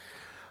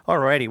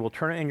Alrighty, we'll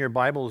turn in your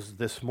Bibles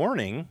this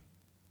morning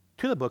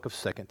to the book of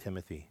 2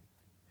 Timothy.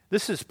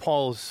 This is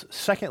Paul's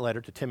second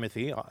letter to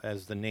Timothy,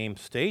 as the name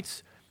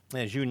states.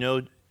 As you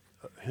know,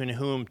 in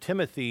whom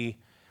Timothy,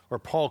 or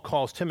Paul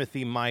calls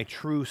Timothy, my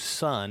true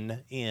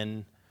son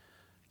in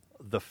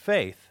the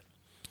faith.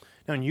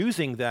 Now, in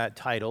using that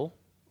title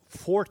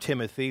for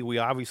Timothy, we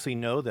obviously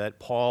know that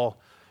Paul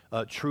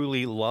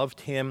truly loved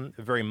him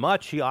very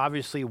much. He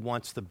obviously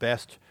wants the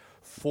best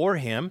for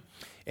him.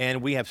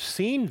 And we have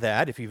seen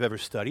that, if you've ever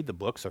studied the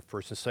books of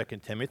 1st and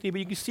 2nd Timothy, but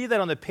you can see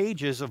that on the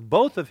pages of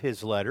both of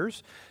his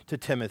letters to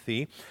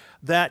Timothy,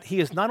 that he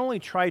has not only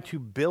tried to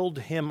build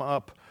him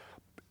up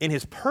in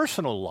his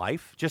personal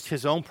life, just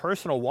his own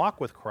personal walk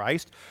with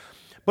Christ,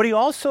 but he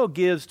also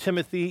gives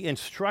Timothy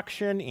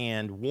instruction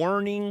and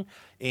warning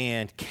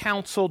and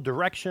counsel,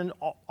 direction,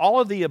 all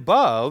of the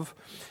above,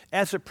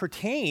 as it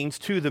pertains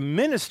to the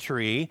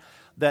ministry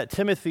that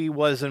Timothy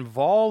was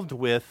involved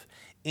with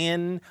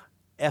in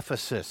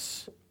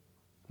Ephesus.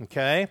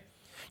 Okay?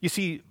 You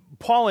see,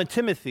 Paul and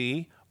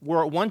Timothy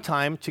were at one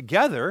time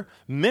together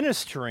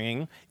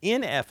ministering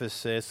in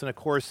Ephesus. And of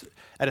course,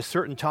 at a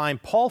certain time,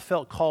 Paul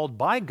felt called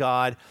by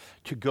God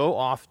to go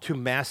off to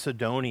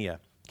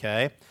Macedonia.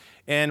 Okay?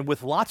 And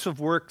with lots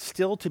of work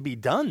still to be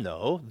done,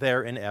 though,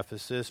 there in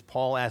Ephesus,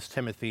 Paul asked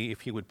Timothy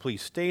if he would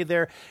please stay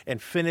there and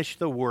finish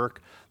the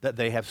work that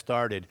they have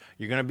started.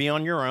 You're going to be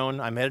on your own.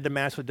 I'm headed to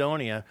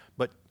Macedonia,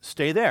 but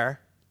stay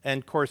there.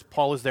 And of course,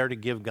 Paul is there to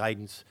give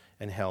guidance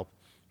and help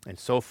and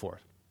so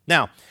forth.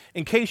 Now,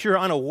 in case you're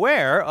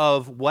unaware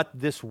of what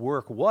this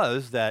work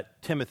was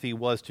that Timothy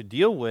was to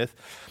deal with,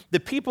 the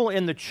people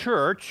in the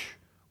church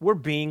were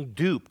being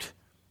duped.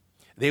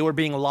 They were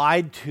being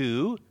lied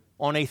to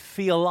on a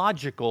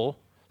theological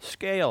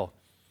scale.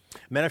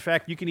 Matter of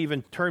fact, you can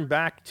even turn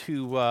back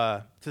to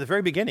the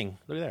very beginning.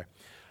 Look at there.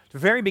 The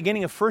very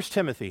beginning of 1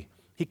 Timothy.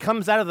 He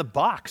comes out of the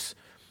box.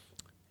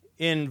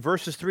 In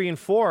verses 3 and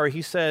 4,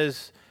 he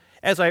says,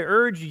 "As I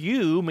urge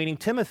you," meaning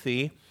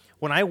Timothy,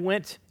 "when I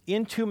went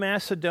into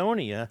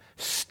Macedonia,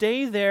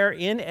 stay there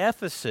in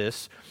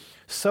Ephesus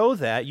so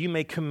that you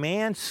may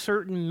command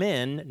certain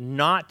men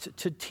not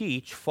to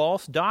teach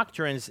false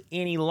doctrines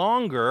any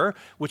longer,"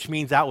 which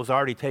means that was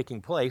already taking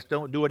place.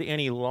 Don't do it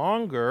any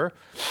longer,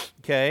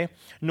 okay?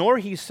 Nor,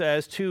 he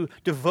says, to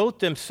devote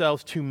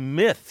themselves to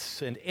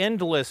myths and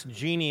endless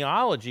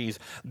genealogies.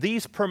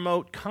 These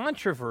promote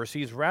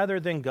controversies rather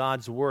than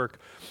God's work,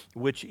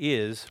 which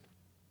is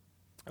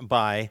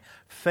by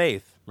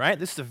faith, right?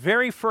 This is the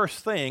very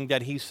first thing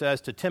that he says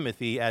to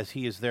Timothy as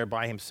he is there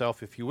by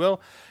himself, if you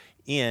will,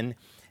 in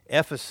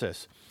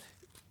Ephesus.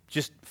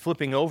 Just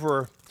flipping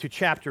over to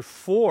chapter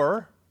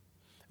 4,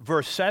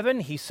 verse 7,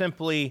 he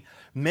simply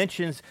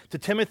mentions to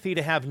Timothy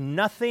to have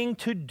nothing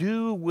to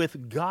do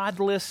with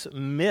godless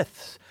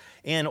myths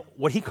and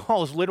what he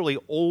calls literally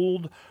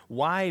old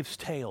wives'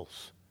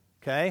 tales,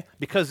 okay?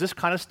 Because this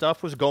kind of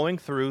stuff was going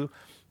through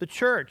the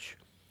church.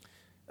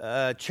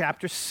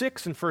 Chapter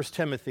 6 in 1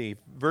 Timothy,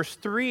 verse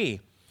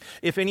 3,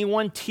 "If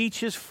anyone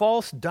teaches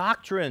false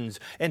doctrines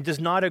and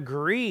does not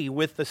agree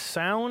with the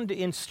sound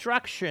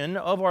instruction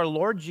of our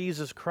Lord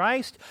Jesus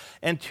Christ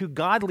and to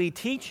godly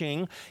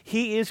teaching,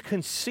 he is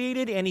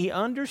conceited and he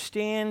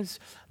understands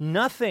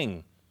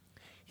nothing.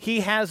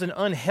 He has an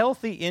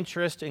unhealthy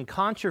interest in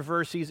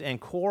controversies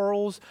and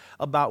quarrels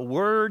about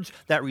words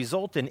that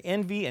result in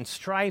envy and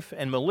strife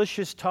and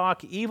malicious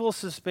talk, evil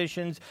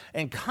suspicions,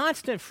 and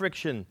constant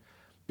friction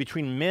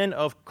between men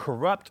of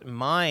corrupt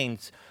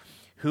minds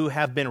who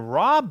have been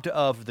robbed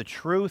of the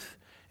truth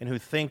and who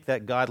think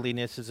that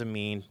godliness is a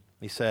mean,"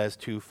 he says,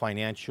 "to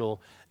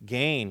financial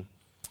gain."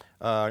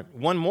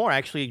 One more,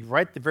 actually,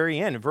 right at the very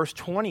end, verse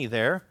 20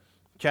 there,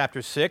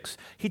 chapter 6,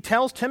 he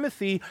tells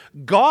Timothy,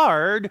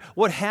 guard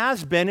what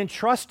has been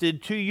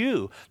entrusted to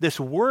you. This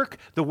work,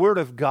 the word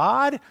of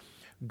God,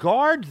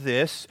 guard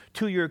this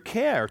to your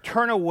care.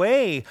 Turn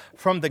away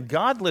from the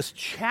godless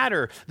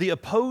chatter, the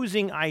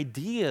opposing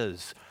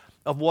ideas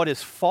of what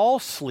is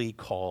falsely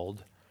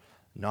called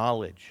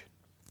knowledge.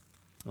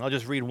 And I'll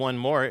just read one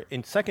more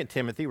in 2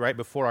 Timothy, right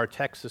before our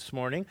text this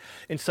morning.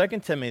 In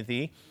 2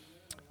 Timothy,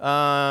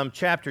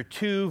 chapter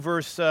 2,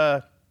 verse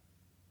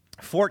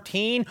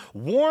 14,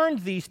 "Warn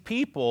these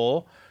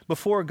people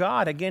before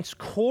God against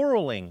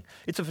quarreling.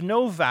 It's of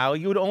no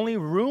value. It only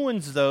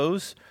ruins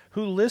those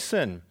who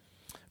listen."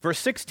 Verse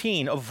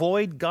 16,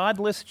 "Avoid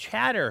godless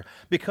chatter,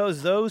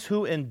 because those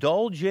who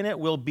indulge in it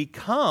will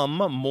become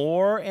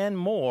more and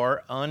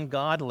more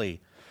ungodly.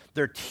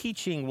 Their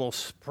teaching will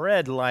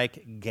spread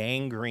like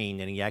gangrene."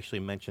 And he actually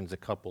mentions a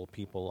couple of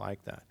people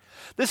like that.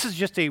 This is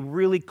just a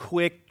really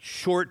quick,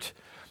 short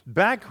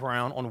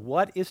background on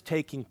what is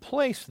taking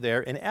place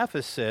there in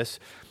Ephesus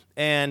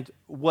and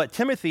what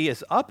Timothy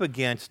is up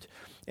against.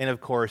 And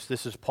of course,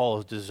 this is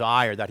Paul's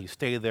desire that he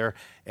stay there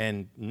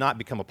and not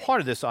become a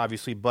part of this,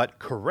 obviously, but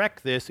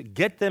correct this,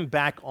 get them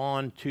back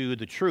onto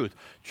the truth,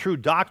 true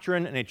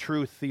doctrine and a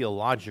true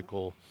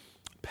theological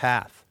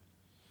path.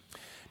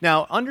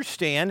 Now,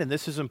 understand, and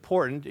this is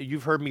important,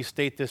 you've heard me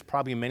state this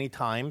probably many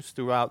times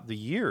throughout the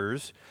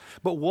years,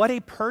 but what a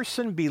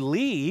person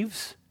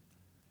believes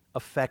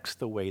affects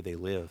the way they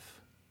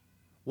live.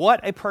 What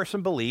a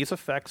person believes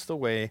affects the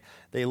way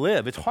they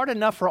live. It's hard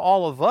enough for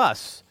all of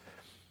us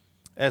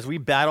as we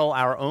battle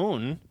our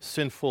own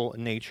sinful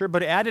nature,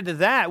 but added to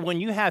that, when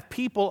you have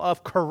people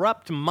of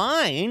corrupt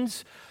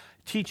minds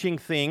teaching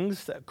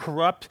things, that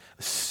corrupt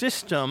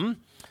system,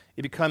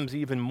 it becomes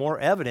even more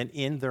evident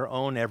in their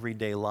own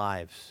everyday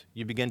lives.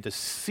 You begin to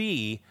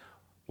see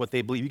what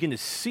they believe. You begin to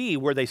see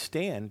where they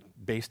stand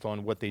based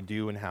on what they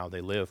do and how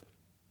they live.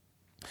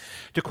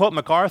 To quote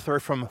MacArthur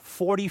from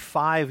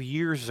 45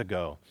 years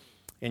ago,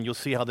 and you'll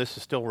see how this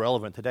is still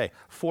relevant today.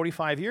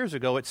 45 years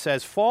ago, it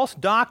says, false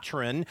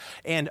doctrine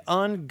and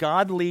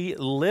ungodly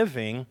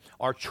living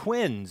are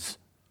twins.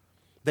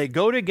 They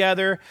go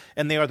together,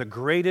 and they are the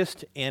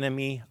greatest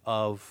enemy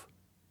of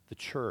the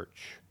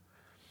church.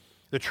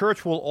 The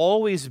church will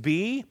always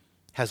be,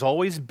 has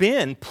always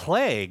been,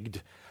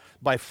 plagued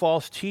by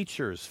false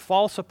teachers,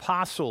 false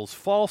apostles,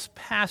 false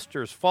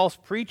pastors, false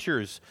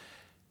preachers,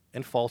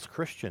 and false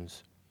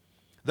Christians.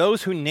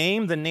 Those who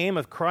name the name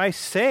of Christ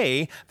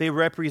say they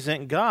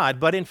represent God,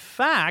 but in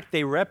fact,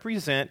 they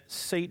represent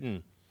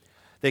Satan.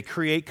 They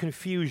create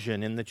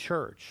confusion in the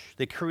church.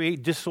 They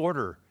create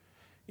disorder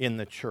in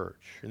the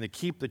church, and they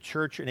keep the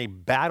church in a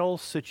battle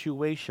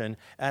situation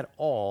at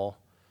all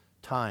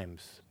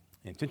times.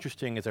 And it's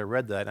interesting as I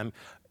read that,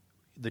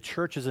 the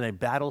church is in a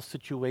battle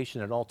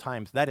situation at all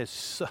times. That is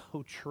so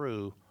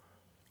true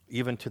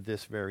even to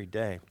this very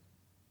day.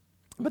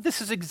 But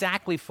this is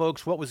exactly,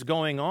 folks, what was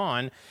going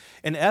on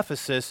in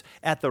Ephesus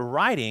at the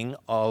writing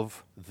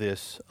of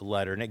this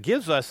letter. And it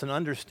gives us an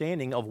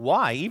understanding of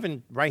why,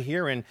 even right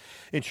here in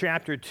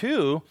chapter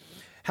 2,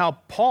 how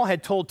Paul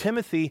had told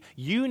Timothy,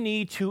 you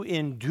need to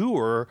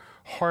endure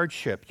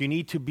hardship. You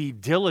need to be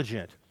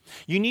diligent.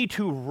 You need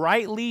to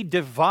rightly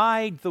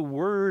divide the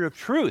word of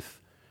truth,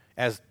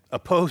 as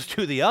opposed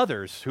to the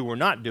others who were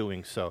not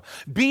doing so.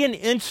 Be an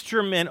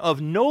instrument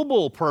of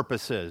noble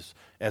purposes,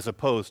 as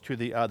opposed to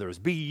the others.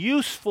 Be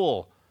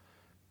useful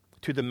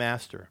to the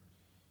master.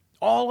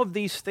 All of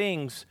these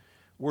things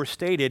were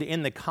stated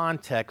in the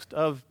context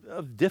of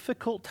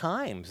difficult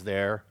times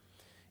there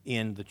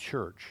in the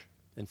church.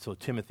 And so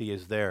Timothy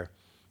is there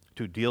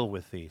to deal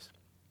with these.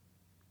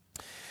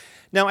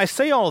 Now, I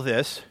say all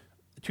this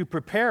to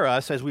prepare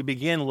us as we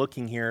begin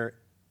looking here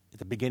at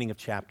the beginning of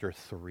chapter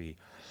 3.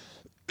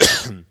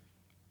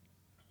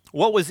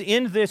 What was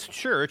in this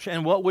church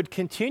and what would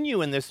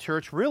continue in this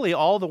church really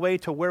all the way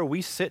to where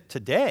we sit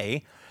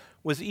today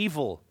was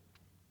evil.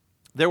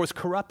 There was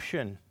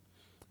corruption.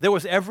 There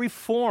was every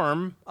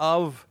form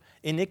of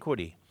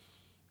iniquity.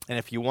 And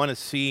if you want to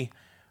see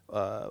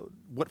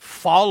what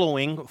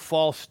following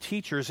false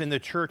teachers in the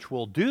church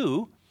will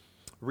do,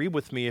 read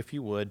with me, if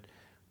you would,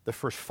 the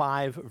first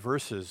 5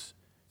 verses.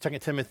 2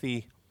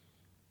 Timothy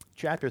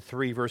chapter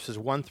 3, verses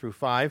 1 through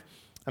 5.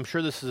 I'm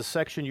sure this is a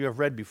section you have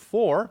read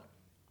before.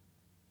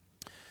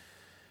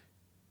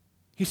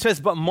 He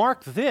says, but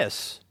mark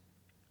this,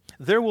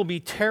 there will be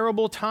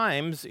terrible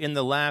times in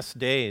the last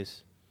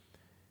days.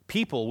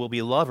 People will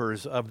be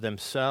lovers of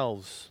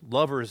themselves,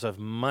 lovers of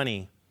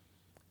money,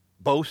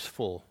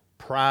 boastful,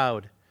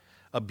 proud,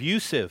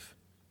 abusive,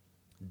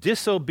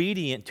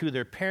 disobedient to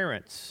their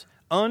parents,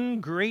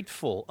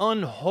 ungrateful,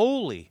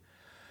 unholy,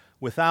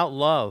 without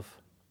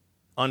love,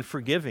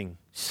 unforgiving,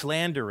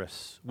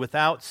 slanderous,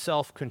 without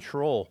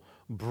self-control,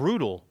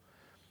 brutal,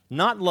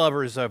 not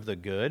lovers of the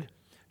good,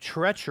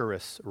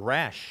 treacherous,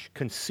 rash,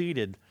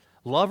 conceited,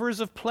 lovers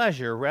of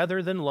pleasure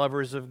rather than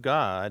lovers of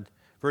God.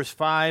 Verse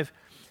 5,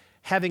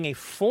 having a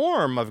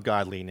form of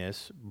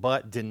godliness,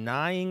 but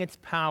denying its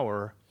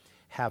power,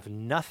 have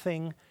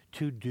nothing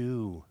to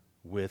do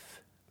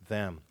with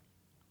them.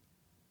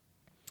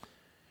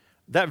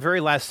 That very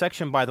last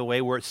section, by the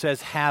way, where it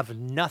says have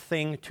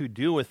nothing to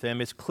do with them,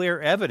 is clear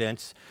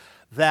evidence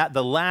that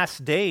the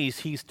last days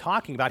he's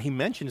talking about, he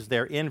mentions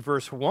there in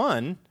verse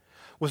 1,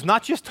 was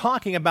not just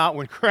talking about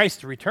when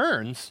Christ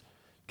returns,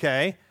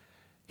 okay?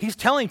 He's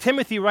telling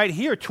Timothy right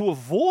here to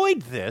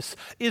avoid this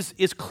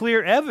is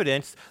clear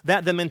evidence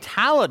that the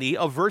mentality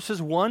of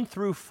verses 1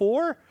 through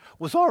 4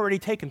 was already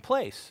taking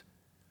place.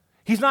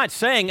 He's not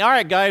saying, all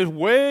right, guys,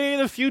 way in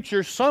the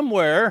future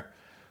somewhere,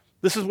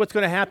 this is what's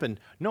going to happen.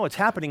 No, it's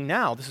happening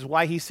now. This is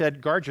why he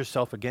said, guard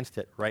yourself against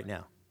it right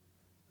now.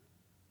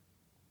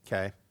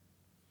 Okay?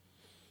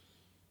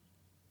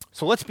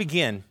 So let's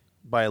begin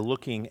by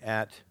looking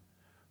at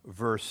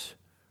verse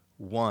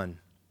 1.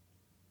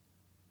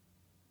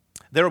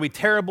 There will be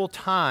terrible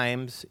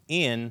times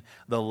in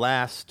the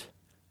last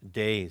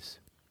days.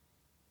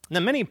 Now,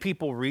 many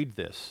people read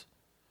this,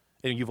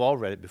 and you've all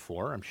read it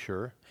before, I'm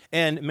sure,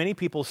 and many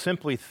people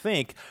simply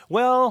think,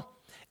 well,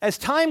 as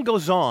time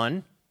goes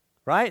on,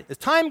 right? As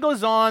time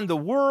goes on, the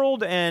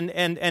world and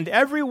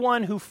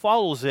everyone who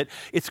follows it,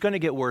 it's going to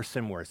get worse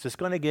and worse. It's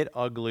going to get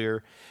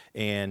uglier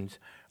and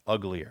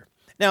uglier.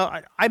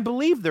 Now, I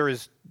believe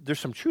there's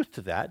some truth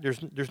to that.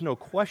 There's no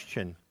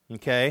question,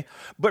 okay?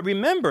 But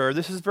remember,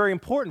 this is very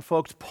important,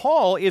 folks.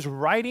 Paul is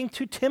writing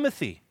to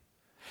Timothy.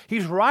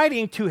 He's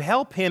writing to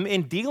help him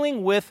in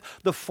dealing with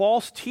the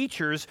false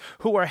teachers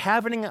who are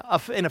having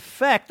an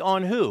effect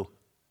on who?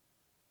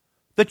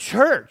 The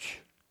church.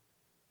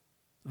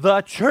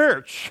 The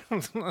church.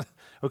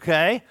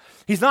 Okay?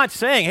 He's not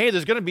saying, hey,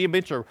 there's going to be a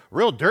bunch of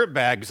real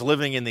dirtbags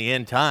living in the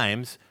end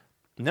times.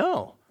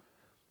 No.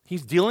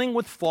 He's dealing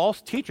with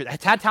false teachers.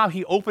 That's how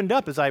he opened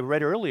up, as I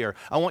read earlier.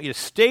 I want you to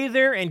stay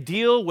there and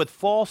deal with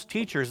false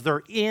teachers.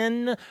 They're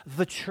in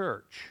the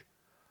church.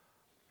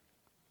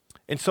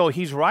 And so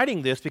he's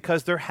writing this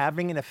because they're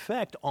having an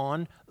effect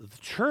on the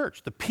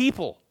church, the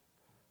people.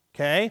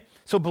 Okay?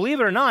 So believe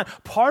it or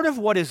not, part of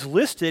what is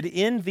listed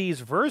in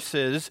these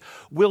verses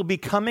will be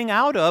coming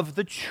out of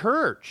the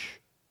church.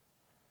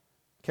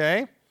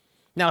 Okay?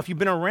 Now, if you've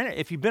been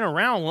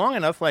around long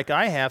enough like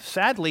I have,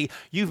 sadly,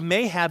 you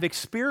may have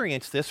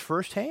experienced this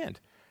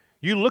firsthand.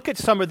 You look at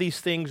some of these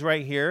things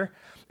right here,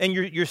 and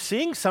you're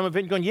seeing some of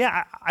it and going,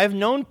 yeah, I've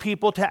known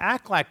people to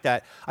act like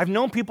that. I've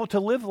known people to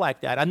live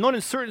like that. I've known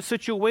in certain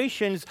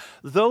situations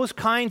those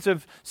kinds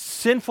of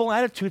sinful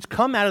attitudes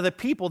come out of the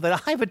people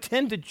that I've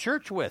attended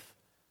church with.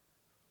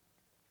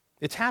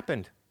 It's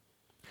happened.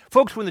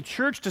 Folks, when the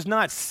church does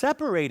not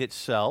separate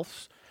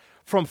itself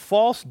from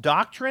false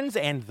doctrines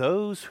and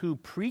those who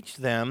preach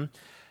them,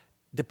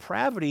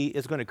 depravity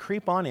is going to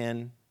creep on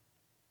in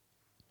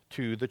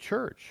to the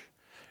church.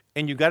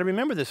 And you've got to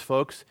remember this,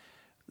 folks,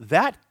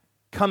 that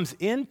comes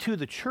into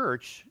the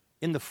church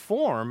in the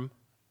form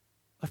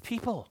of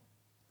people.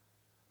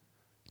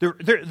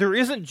 There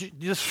isn't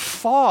this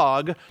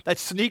fog that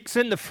sneaks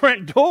in the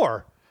front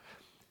door.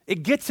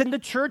 It gets in the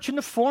church in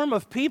the form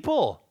of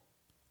people,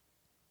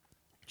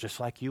 just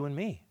like you and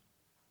me.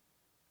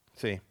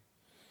 See?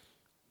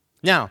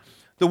 Now,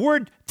 the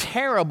word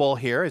terrible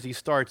here, as he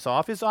starts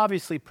off, is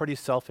obviously pretty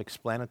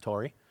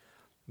self-explanatory.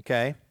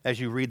 Okay? As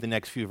you read the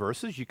next few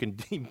verses, you can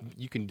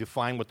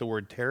define what the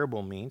word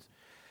terrible means.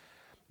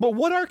 But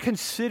what are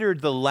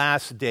considered the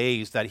last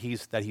days that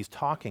he's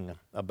talking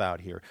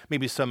about here?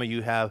 Maybe some of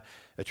you have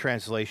a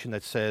translation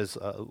that says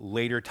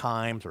later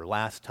times or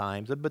last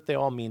times, but they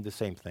all mean the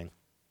same thing.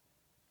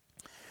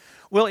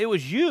 Well, it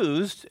was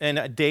used,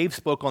 and Dave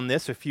spoke on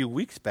this a few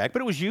weeks back,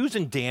 but it was used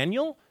in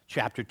Daniel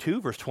chapter 2,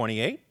 verse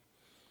 28.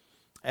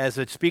 As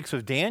it speaks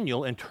of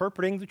Daniel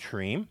interpreting the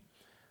dream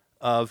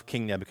of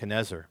King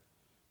Nebuchadnezzar.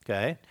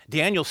 Okay?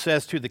 Daniel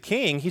says to the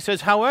king, he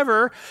says,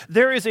 however,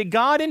 there is a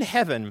God in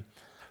heaven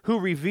who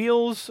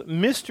reveals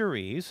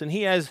mysteries, and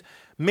he has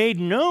made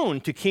known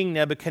to King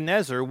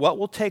Nebuchadnezzar what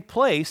will take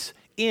place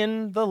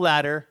in the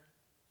latter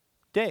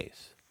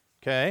days.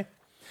 Okay?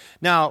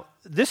 Now,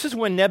 this is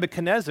when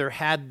Nebuchadnezzar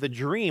had the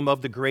dream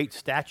of the great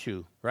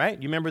statue,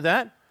 right? You remember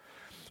that?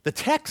 The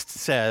text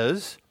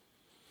says,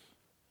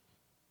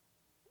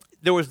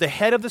 there was the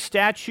head of the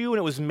statue, and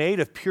it was made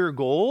of pure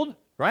gold,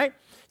 right?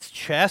 Its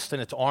chest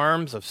and its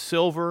arms of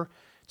silver,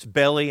 its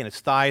belly and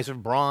its thighs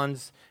of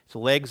bronze, its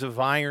legs of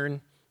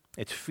iron,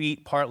 its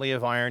feet partly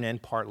of iron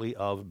and partly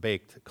of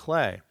baked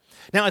clay.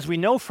 Now, as we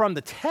know from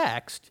the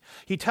text,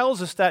 he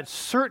tells us that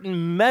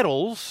certain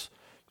metals,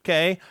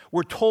 okay,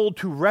 were told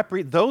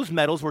to those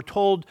metals were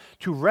told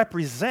to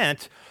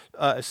represent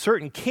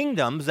certain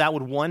kingdoms that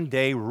would one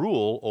day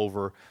rule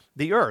over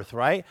the earth,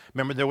 right?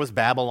 Remember, there was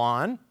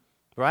Babylon,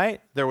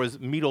 right? There was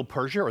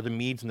Medo-Persia, or the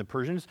Medes and the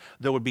Persians.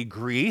 There would be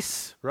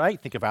Greece,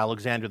 right? Think of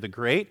Alexander the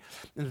Great.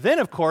 And then,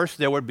 of course,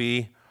 there would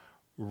be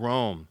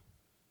Rome,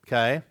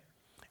 okay?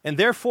 And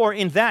therefore,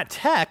 in that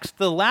text,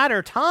 the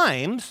latter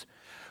times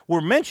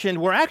were mentioned.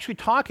 We're actually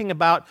talking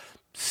about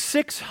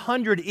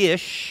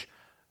 600-ish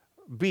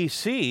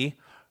BC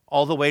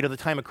all the way to the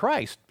time of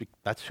Christ.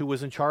 That's who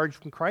was in charge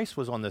when Christ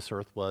was on this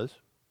earth, was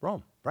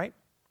Rome, right?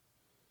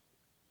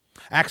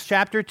 Acts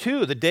chapter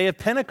 2, the day of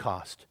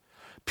Pentecost.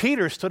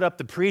 Peter stood up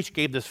to preach,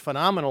 gave this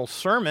phenomenal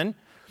sermon.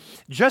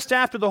 Just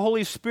after the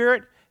Holy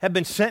Spirit had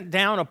been sent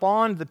down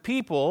upon the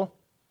people,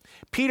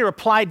 Peter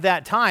applied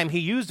that time. He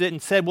used it and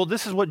said, well,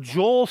 this is what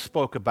Joel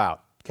spoke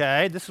about.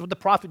 Okay, this is what the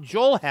prophet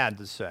Joel had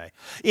to say.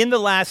 In the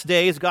last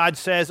days, God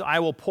says, I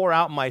will pour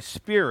out my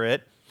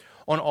spirit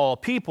on all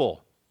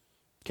people.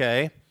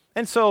 Okay,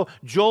 and so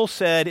Joel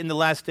said in the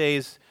last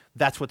days,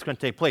 that's what's going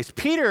to take place.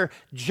 Peter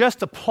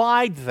just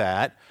applied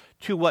that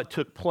to what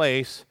took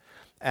place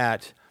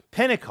at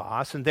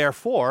Pentecost, and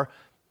therefore,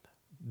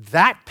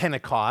 that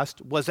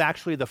Pentecost was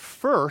actually the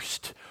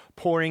first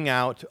pouring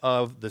out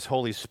of this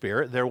Holy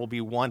Spirit. There will be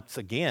once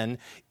again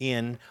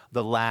in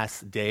the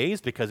last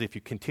days, because if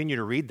you continue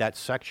to read that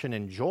section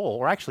in Joel,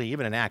 or actually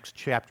even in Acts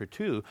chapter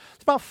 2,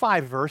 it's about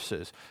 5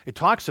 verses. It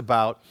talks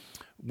about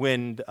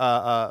when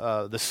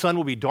the sun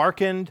will be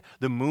darkened,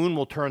 the moon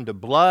will turn to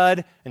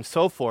blood, and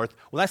so forth.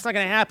 Well, that's not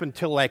going to happen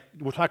until,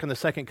 we're talking the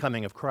second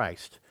coming of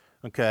Christ.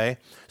 Okay?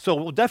 So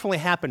it will definitely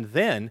happen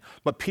then,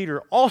 but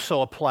Peter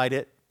also applied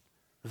it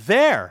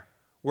there,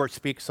 where it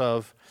speaks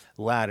of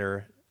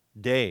latter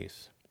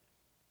days.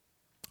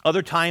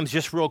 Other times,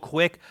 just real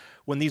quick,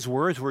 when these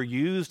words were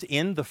used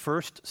in the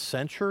first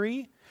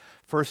century,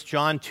 1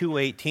 John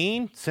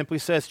 2:18 simply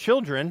says,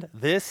 children,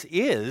 this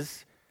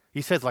is,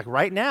 he says,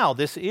 right now,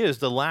 this is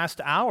the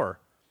last hour.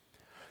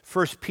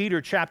 1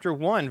 Peter chapter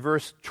 1,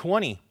 verse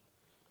 20,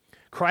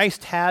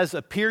 Christ has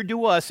appeared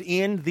to us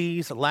in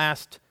these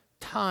last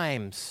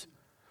times.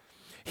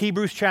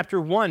 Hebrews chapter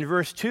 1,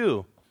 verse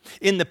 2.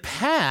 In the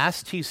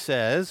past, he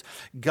says,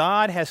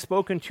 God has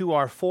spoken to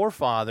our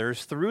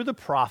forefathers through the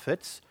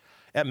prophets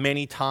at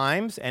many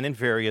times and in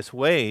various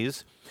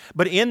ways.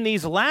 But in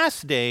these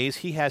last days,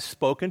 he has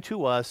spoken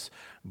to us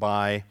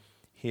by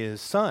his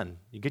Son.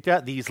 You get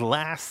that? These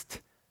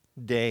last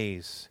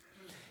days.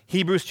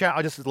 Hebrews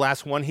chapter, this is the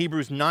last one,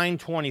 Hebrews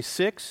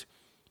 9:26.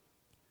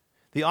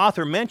 The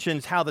author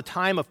mentions how the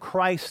time of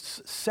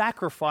Christ's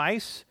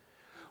sacrifice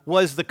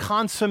was the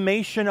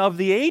consummation of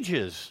the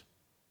ages.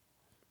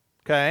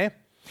 Okay?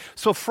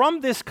 So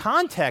from this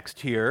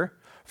context here,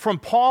 from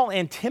Paul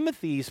and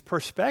Timothy's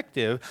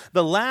perspective,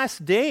 the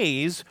last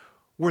days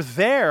were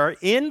there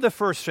in the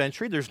first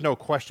century. There's no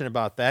question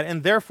about that.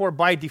 And therefore,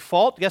 by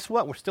default, guess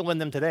what? We're still in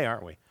them today,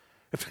 aren't we?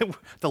 If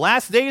the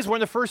last days were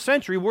in the first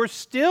century, we're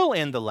still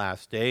in the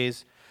last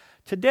days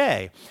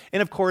today.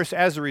 And of course,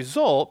 as a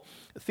result,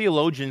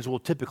 theologians will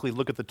typically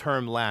look at the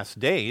term last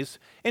days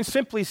and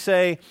simply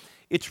say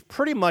it's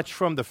pretty much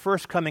from the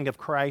first coming of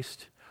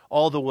Christ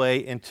all the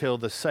way until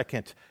the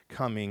second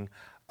coming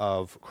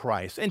of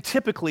Christ. And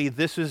typically,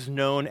 this is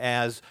known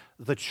as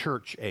the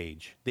church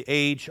age, the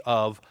age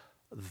of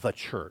the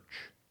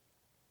church.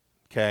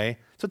 Okay?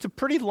 So it's a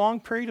pretty long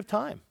period of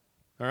time,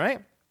 all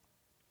right?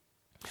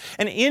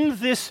 And in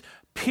this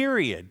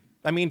period,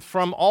 I mean,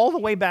 from all the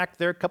way back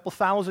there, a couple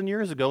thousand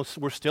years ago,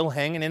 we're still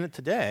hanging in it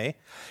today.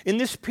 In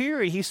this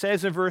period, he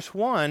says in verse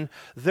 1,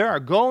 there are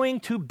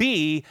going to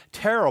be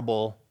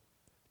terrible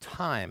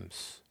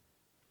times.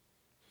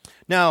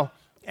 Now,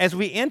 as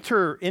we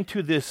enter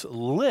into this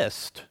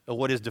list of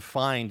what is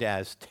defined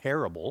as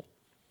terrible,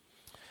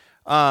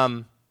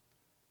 I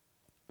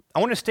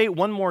want to state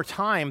one more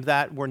time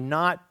that we're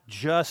not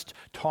just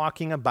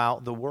talking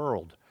about the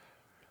world.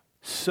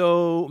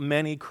 So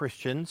many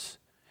Christians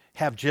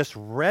have just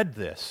read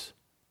this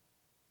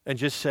and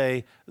just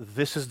say,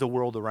 this is the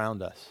world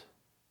around us.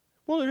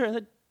 Well,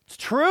 it's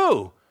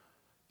true,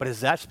 but is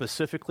that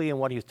specifically in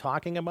what he's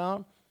talking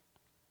about?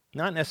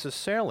 Not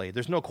necessarily.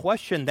 There's no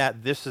question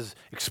that this is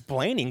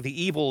explaining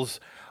the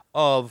evils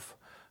of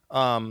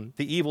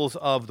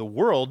the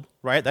world,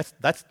 right?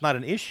 That's not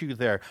an issue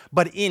there.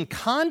 But in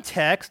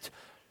context,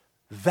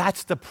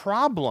 that's the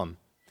problem.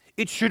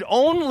 It should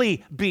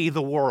only be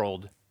the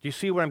world. Do you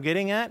see what I'm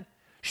getting at?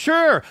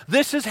 Sure,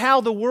 this is how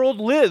the world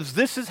lives.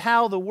 This is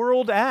how the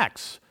world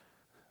acts.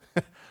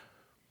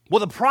 Well,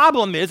 the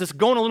problem is it's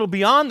going a little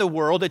beyond the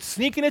world. It's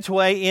sneaking its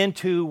way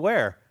into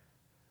where?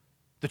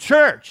 The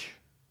church.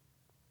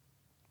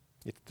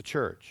 It's the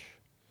church.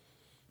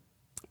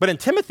 But in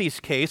Timothy's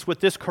case,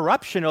 with this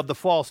corruption of the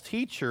false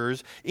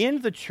teachers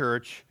in the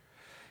church,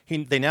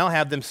 they now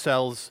have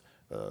themselves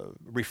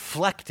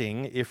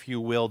reflecting, if you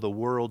will, the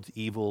world's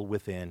evil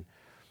within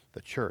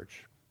the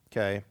church.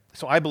 Okay?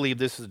 So I believe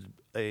this is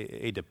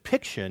a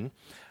depiction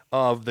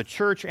of the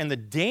church and the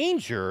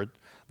danger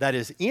that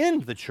is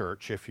in the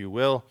church, if you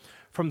will,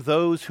 from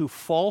those who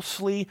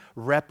falsely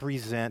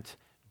represent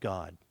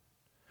God.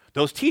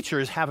 Those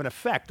teachers have an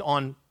effect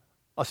on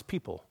us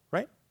people,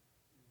 right?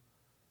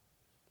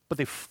 But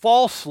they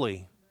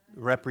falsely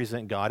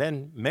represent God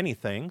and many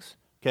things.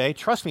 Okay,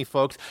 trust me,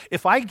 folks.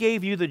 If I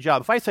gave you the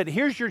job, if I said,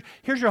 here's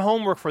your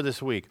homework for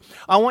this week,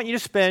 I want you to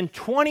spend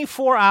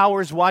 24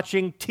 hours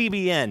watching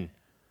TBN.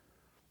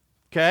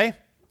 Okay,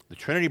 the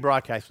Trinity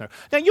Broadcast Network.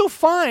 Now you'll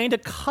find a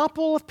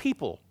couple of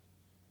people.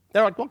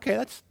 They're like,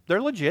 okay,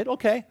 they're legit.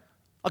 Okay,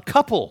 a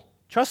couple.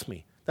 Trust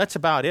me, that's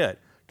about it.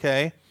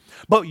 Okay,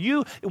 but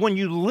when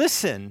you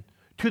listen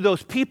to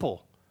those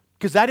people,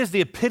 because that is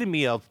the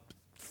epitome of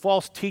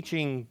false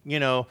teaching,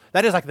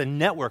 that is like the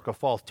network of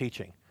false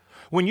teaching.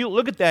 When you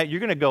look at that, you're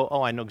going to go,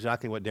 oh, I know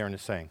exactly what Darren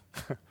is saying.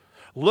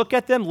 Look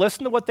at them,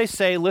 listen to what they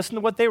say, listen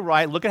to what they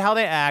write, look at how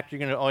they act. You're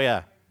going to, oh,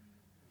 yeah,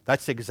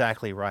 that's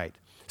exactly right.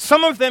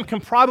 Some of them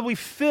can probably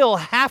fill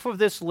half of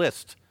this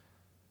list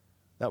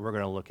that we're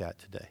going to look at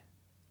today.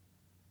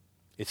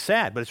 It's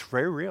sad, but it's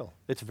very real.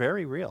 It's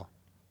very real.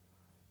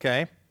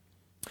 Okay?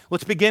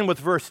 Let's begin with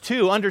verse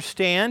 2.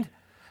 Understand,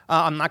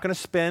 I'm not going to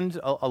spend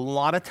a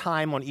lot of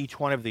time on each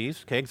one of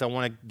these, okay, because I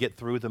want to get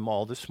through them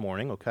all this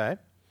morning, okay?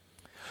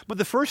 But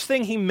the first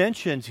thing he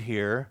mentions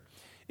here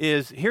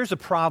is, here's a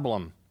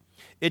problem.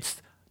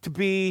 It's to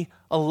be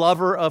a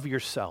lover of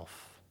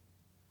yourself,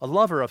 a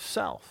lover of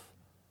self.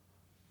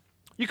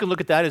 You can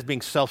look at that as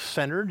being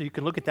self-centered. You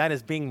can look at that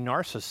as being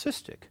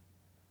narcissistic,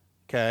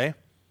 okay?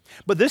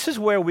 But this is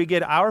where we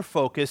get our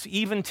focus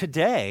even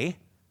today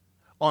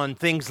on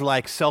things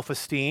like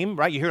self-esteem,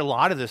 right? You hear a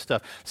lot of this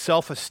stuff.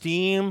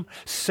 Self-esteem,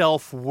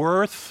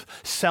 self-worth,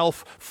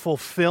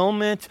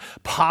 self-fulfillment,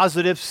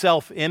 positive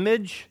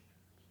self-image.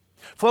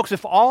 Folks,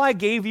 if all I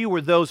gave you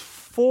were those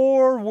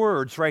 4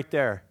 words right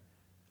there,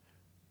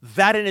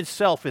 that in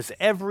itself is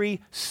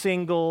every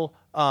single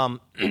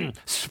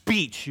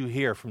speech you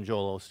hear from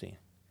Joel Osteen.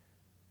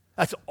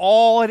 That's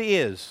all it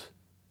is.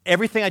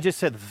 Everything I just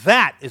said,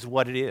 that is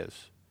what it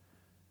is.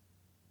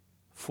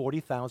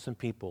 40,000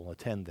 people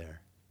attend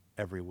there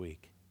every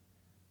week.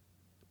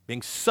 being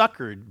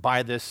suckered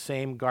by this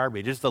same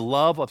garbage. It's the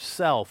love of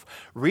self.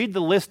 Read the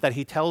list that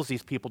he tells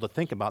these people to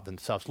think about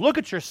themselves. Look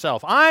at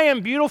yourself. I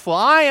am beautiful.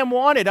 I am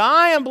wanted.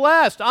 I am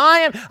blessed. I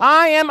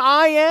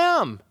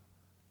am.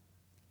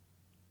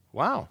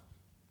 Wow.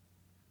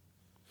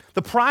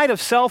 The pride of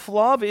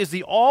self-love is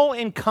the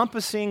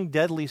all-encompassing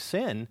deadly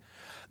sin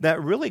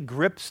that really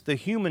grips the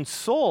human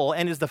soul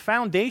and is the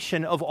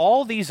foundation of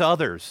all these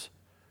others.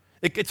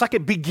 It's like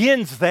it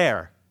begins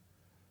there.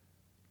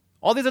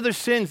 All these other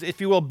sins, if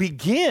you will,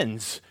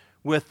 begins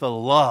with the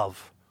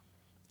love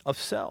of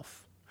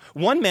self.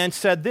 One man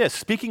said this,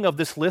 speaking of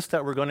this list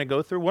that we're going to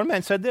go through, one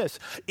man said this,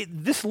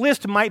 this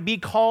list might be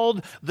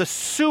called the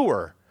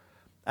sewer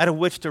out of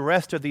which the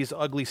rest of these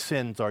ugly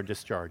sins are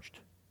discharged.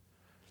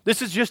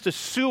 This is just a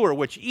sewer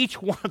which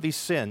each one of these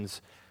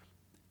sins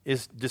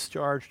is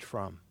discharged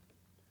from.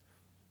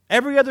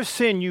 Every other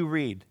sin you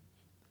read,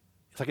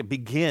 it's like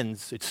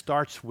it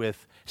starts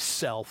with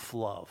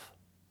self-love.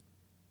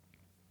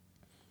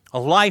 A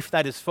life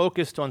that is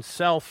focused on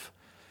self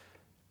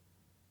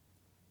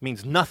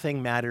means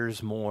nothing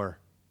matters more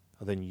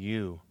than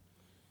you.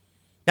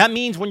 That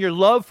means when your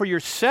love for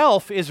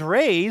yourself is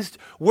raised,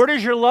 where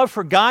does your love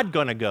for God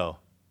going to go?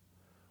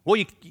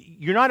 Well,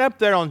 you're not up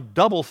there on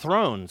double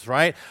thrones,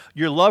 right?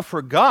 Your love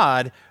for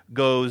God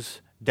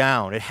goes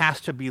down. It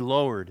has to be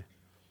lowered.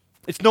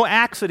 It's no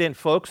accident,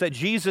 folks, that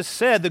Jesus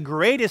said the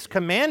greatest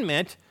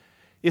commandment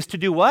is to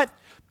do what?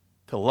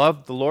 To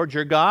love the Lord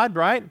your God,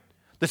 right?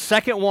 The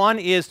second one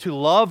is to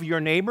love your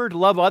neighbor, to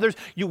love others.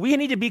 We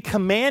need to be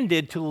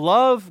commanded to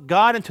love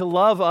God and to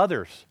love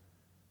others.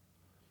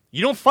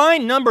 You don't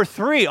find number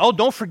 3,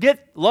 don't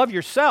forget, love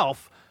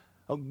yourself.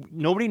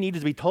 Nobody needs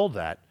to be told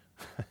that.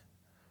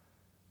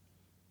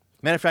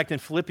 Matter of fact, in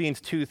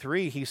Philippians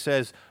 2:3, he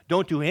says,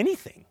 don't do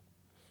anything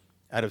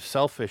out of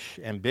selfish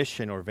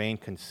ambition or vain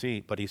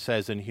conceit, but he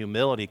says, in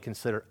humility,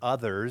 consider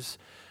others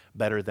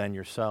better than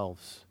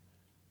yourselves.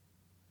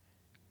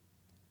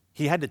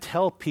 He had to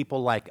tell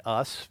people like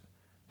us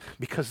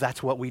because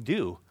that's what we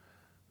do.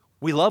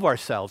 We love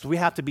ourselves. We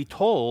have to be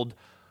told,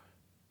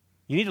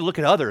 you need to look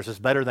at others as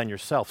better than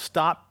yourself.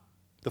 Stop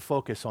the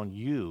focus on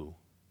you.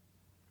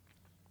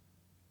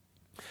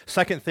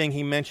 Second thing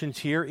he mentions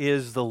here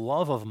is the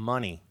love of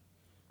money.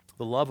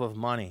 The love of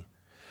money.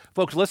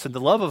 Folks, listen,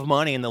 the love of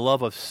money and the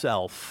love of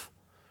self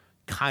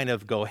kind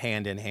of go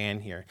hand in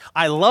hand here.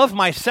 I love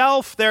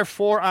myself,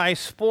 therefore I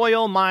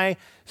spoil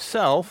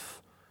myself.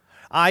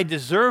 I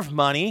deserve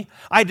money.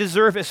 I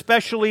deserve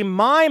especially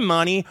my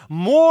money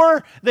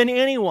more than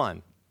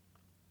anyone.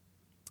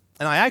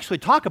 And I actually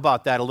talk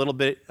about that a little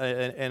bit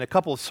in a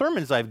couple of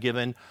sermons I've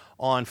given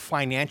on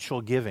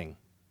financial giving,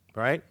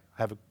 right?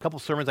 I have a couple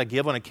of sermons I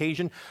give on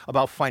occasion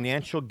about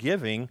financial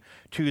giving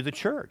to the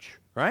church,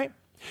 right?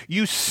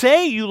 You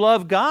say you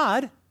love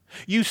God.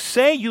 You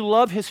say you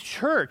love His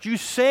church. You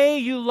say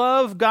you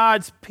love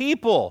God's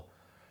people.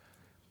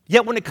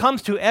 Yet when it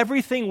comes to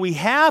everything we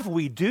have,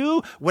 we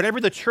do,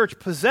 whatever the church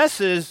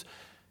possesses,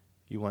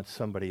 you want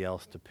somebody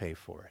else to pay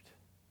for it.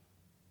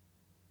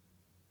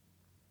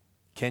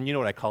 Ken, you know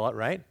what I call it,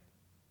 right?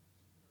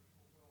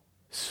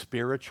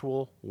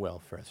 Spiritual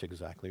welfare. That's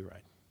exactly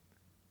right.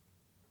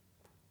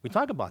 We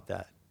talk about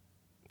that,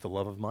 the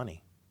love of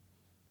money.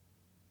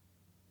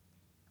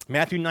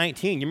 Matthew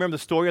 19, you remember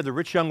the story of the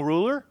rich young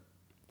ruler?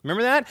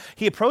 Remember that?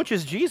 He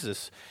approaches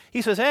Jesus.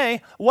 He says,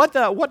 hey, what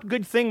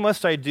good thing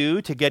must I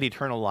do to get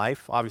eternal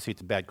life? Obviously,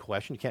 it's a bad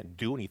question. You can't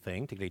do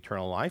anything to get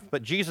eternal life.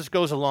 But Jesus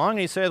goes along and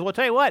he says, well,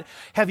 tell you what,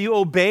 have you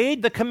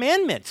obeyed the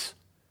commandments?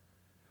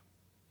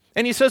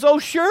 And he says, oh,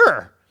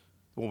 sure.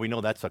 Well, we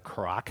know that's a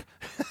crock.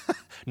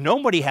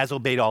 Nobody has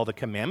obeyed all the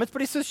commandments,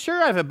 but he says,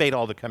 sure, I've obeyed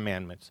all the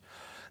commandments.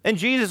 And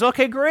Jesus,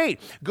 okay, great.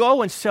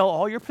 Go and sell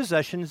all your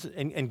possessions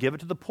and give it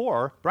to the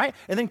poor, right?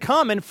 And then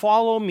come and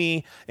follow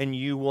me, and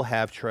you will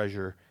have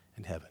treasure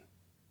in heaven.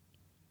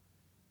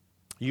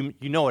 You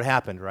know what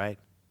happened, right?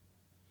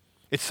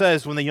 It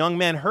says, when the young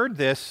man heard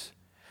this,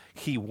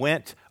 he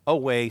went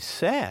away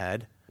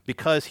sad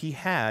because he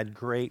had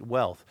great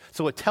wealth.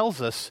 So it tells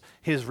us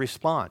his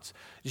response.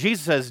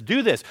 Jesus says,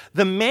 do this.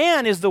 The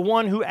man is the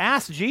one who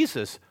asked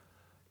Jesus,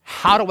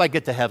 how do I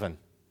get to heaven?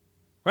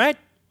 Right?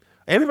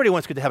 Everybody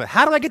wants to get to heaven.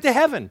 How do I get to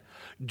heaven?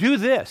 Do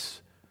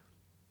this.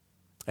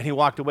 And he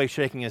walked away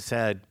shaking his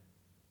head.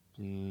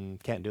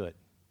 Can't do it.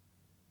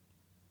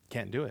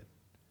 Can't do it.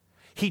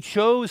 He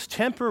chose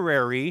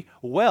temporary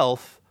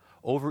wealth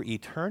over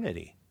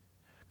eternity.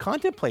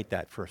 Contemplate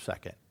that for a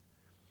second.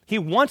 He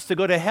wants to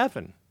go to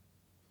heaven.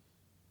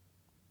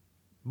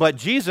 But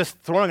Jesus,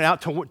 throwing it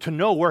out to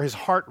know where his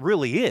heart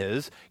really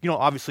is,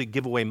 obviously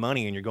give away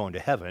money and you're going to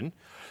heaven.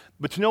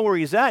 But to know where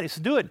he's at, he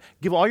said, do it.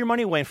 Give all your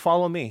money away and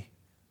follow me.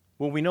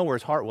 Well, we know where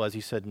his heart was.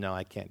 He said, no,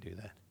 I can't do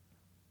that.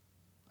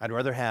 I'd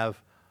rather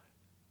have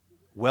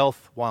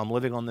wealth while I'm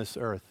living on this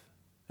earth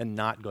and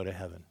not go to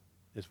heaven,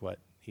 is what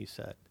he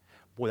said.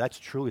 Boy, that's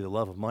truly the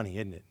love of money,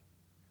 isn't it?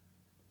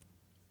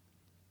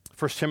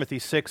 1 Timothy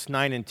 6,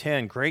 9, and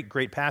 10,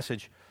 great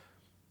passage.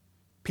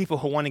 People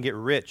who want to get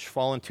rich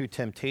fall into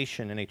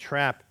temptation and a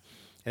trap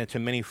and into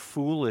many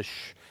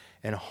foolish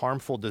and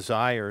harmful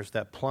desires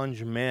that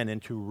plunge men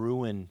into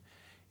ruin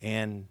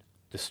and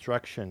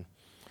destruction.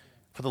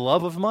 For the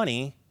love of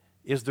money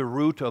is the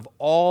root of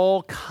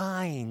all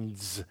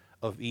kinds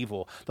of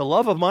evil. The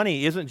love of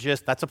money isn't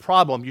just, that's a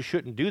problem, you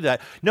shouldn't do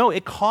that. No,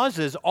 it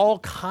causes all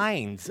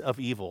kinds of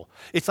evil.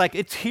 It's like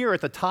it's here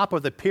at the top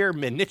of the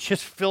pyramid, and it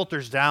just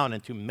filters down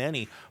into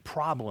many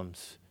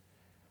problems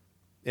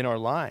in our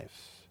lives.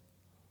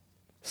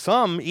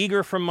 Some,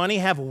 eager for money,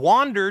 have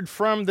wandered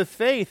from the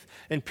faith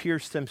and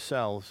pierced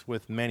themselves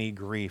with many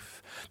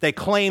grief. They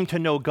claim to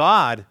know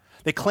God.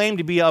 They claim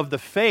to be of the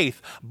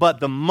faith, but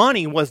the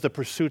money was the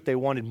pursuit they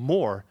wanted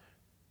more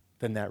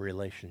than that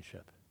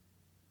relationship.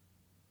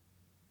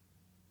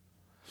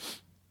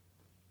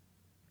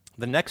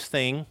 The next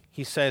thing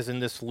he says in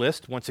this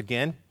list, once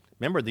again,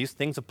 remember these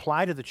things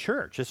apply to the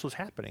church. This was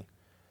happening.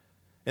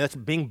 And that's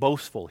being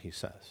boastful, he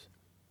says.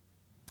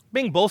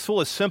 Being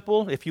boastful is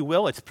simple, if you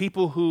will. It's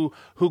people who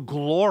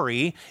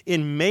glory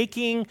in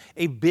making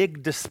a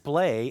big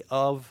display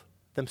of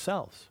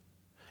themselves.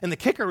 And the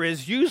kicker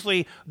is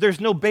usually there's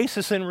no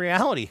basis in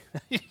reality.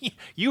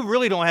 You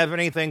really don't have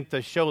anything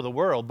to show the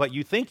world, but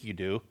you think you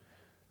do,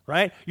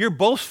 right? You're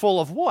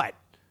boastful of what?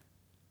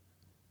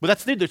 Well,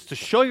 that's needed. It's to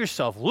show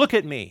yourself, look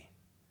at me,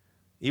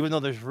 even though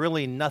there's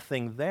really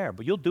nothing there,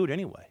 but you'll do it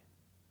anyway.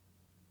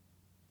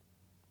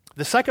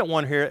 The second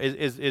one here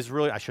is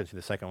really, I shouldn't say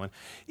the second one,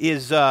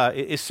 is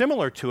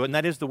similar to it, and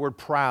that is the word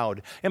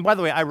proud. And by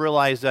the way, I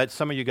realize that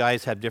some of you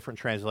guys have different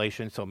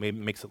translations, so maybe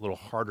it makes it a little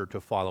harder to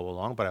follow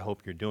along, but I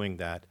hope you're doing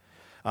that.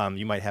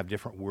 You might have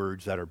different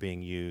words that are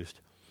being used.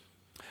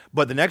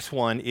 But the next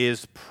one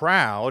is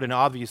proud, and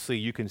obviously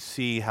you can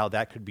see how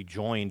that could be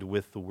joined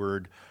with the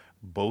word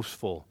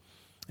boastful.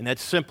 And that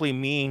simply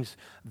means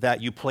that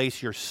you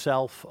place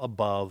yourself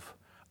above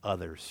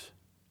others.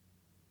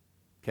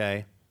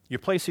 Okay? You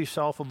place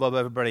yourself above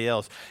everybody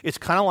else. It's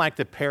kind of like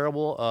the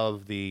parable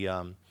of the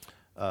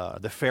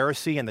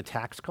Pharisee and the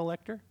tax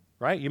collector,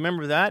 right? You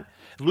remember that?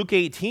 Luke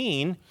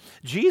 18,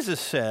 Jesus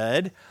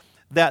said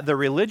that the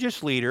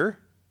religious leader,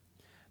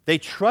 they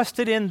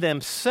trusted in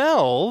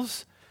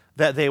themselves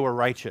that they were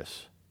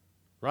righteous,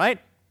 right?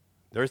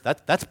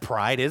 That's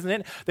pride, isn't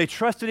it? They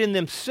trusted in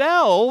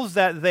themselves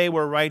that they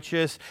were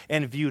righteous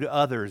and viewed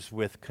others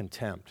with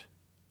contempt.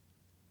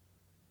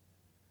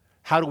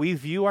 How do we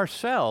view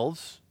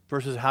ourselves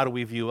versus how do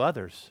we view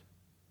others?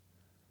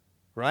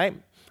 Right?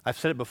 I've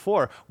said it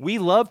before. We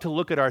love to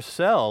look at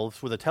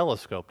ourselves with a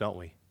telescope, don't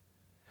we?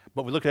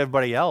 But we look at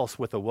everybody else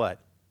with a what?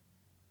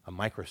 A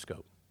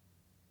microscope.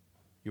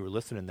 You were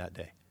listening that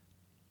day.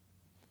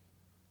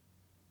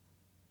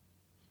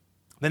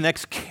 The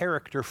next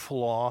character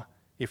flaw,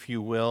 if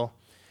you will,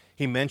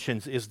 he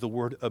mentions is the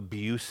word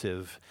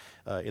abusive.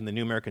 In the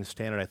New American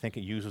Standard, I think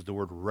it uses the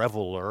word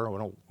reveler.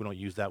 We don't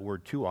use that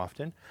word too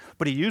often.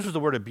 But he uses the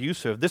word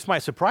abusive. This might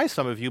surprise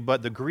some of you,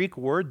 but the Greek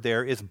word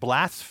there is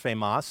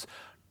blasphemos.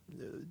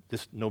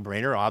 This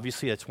no-brainer,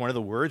 obviously, that's one of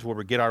the words where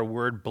we get our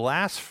word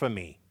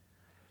blasphemy.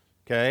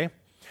 Okay?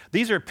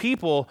 These are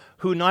people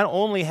who not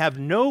only have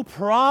no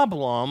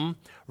problem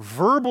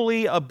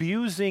verbally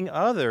abusing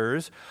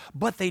others,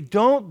 but they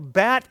don't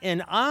bat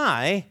an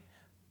eye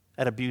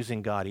at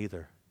abusing God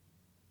either.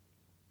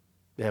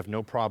 They have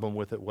no problem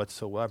with it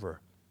whatsoever.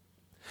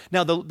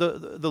 Now, the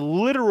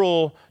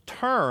literal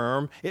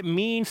term, it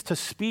means to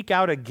speak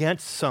out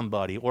against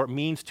somebody, or it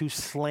means to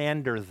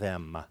slander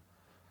them.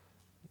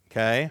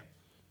 Okay?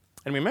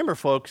 And remember,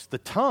 folks, the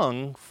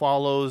tongue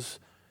follows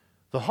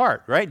the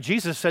heart, right?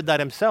 Jesus said that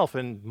himself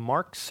in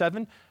Mark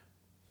 7.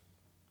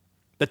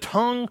 The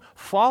tongue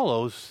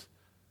follows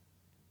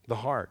the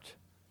heart.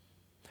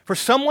 For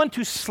someone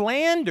to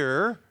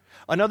slander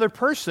another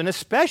person,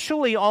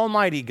 especially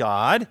Almighty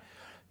God,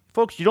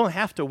 folks, you don't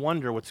have to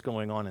wonder what's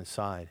going on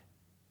inside.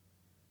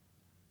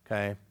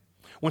 Okay?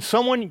 When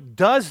someone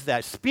does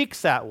that,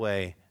 speaks that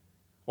way,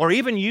 or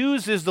even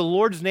uses the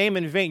Lord's name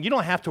in vain, you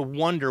don't have to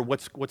wonder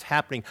what's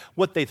happening,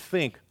 what they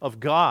think of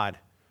God,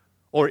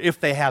 or if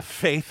they have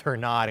faith or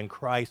not in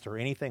Christ or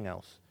anything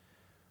else.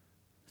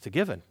 It's a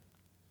given.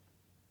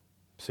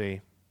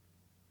 See?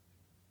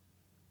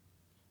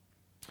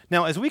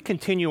 Now, as we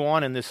continue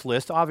on in this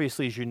list,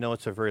 obviously, as you know,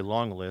 it's a very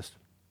long list.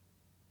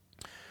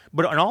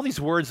 But on all these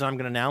words I'm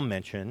going to now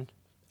mention,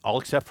 all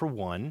except for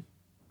one,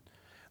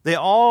 they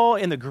all,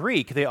 in the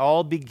Greek, they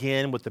all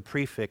begin with the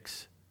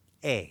prefix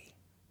a,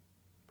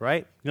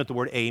 right? You know what the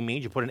word a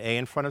means? You put an a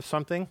in front of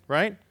something,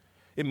 right?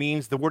 It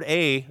means, the word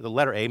a, the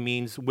letter a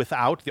means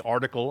without, the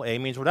article a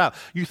means without.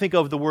 You think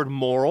of the word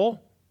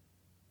moral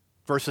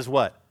versus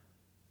what?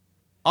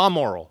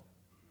 Amoral,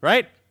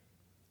 right?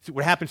 See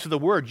what happens to the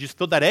word? You just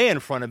throw that a in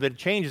front of it, it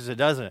changes it,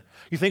 doesn't it?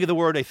 You think of the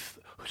word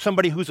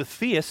somebody who's a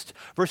theist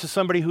versus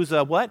somebody who's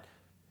a what?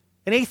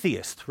 An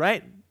atheist,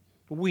 right?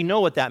 We know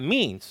what that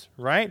means,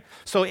 right?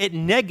 So it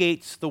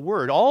negates the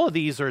word. All of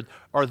these are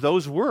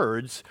those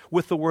words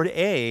with the word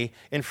a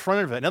in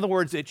front of it. In other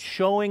words, it's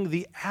showing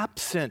the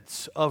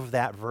absence of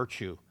that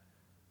virtue.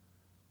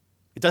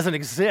 It doesn't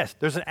exist.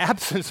 There's an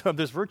absence of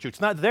this virtue. It's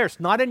not there. It's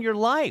not in your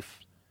life.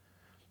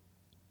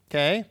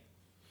 Okay?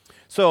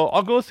 So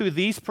I'll go through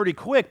these pretty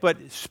quick,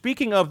 but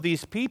speaking of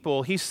these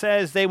people, he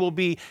says they will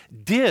be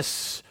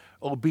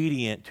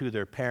disobedient to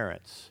their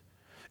parents.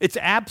 It's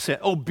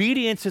absent.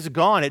 Obedience is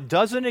gone. It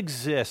doesn't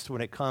exist when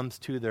it comes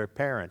to their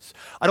parents.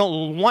 I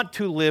don't want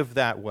to live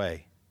that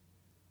way.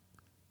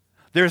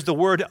 There's the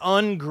word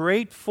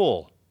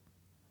ungrateful.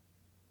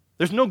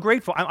 There's no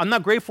grateful. I'm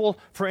not grateful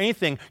for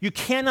anything. You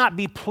cannot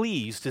be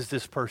pleased as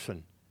this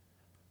person.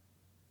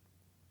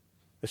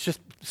 It's just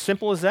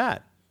simple as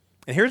that.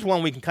 And here's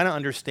one we can kind of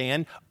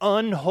understand.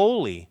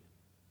 Unholy.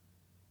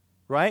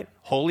 Right?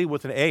 Holy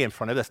with an A in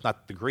front of it. That's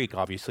not the Greek,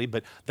 obviously,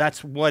 but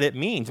that's what it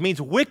means. It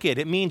means wicked.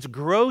 It means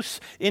gross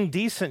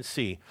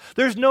indecency.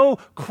 There's no,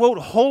 quote,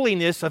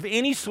 holiness of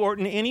any sort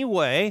in any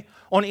way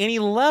on any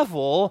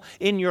level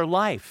in your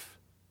life.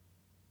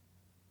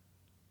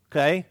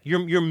 Okay?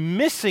 You're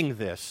missing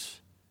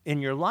this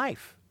in your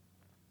life,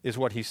 is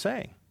what he's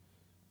saying.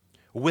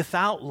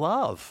 Without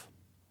love.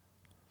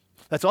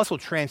 That's also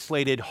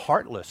translated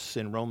heartless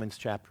in Romans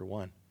chapter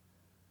 1.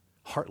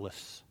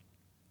 Heartless.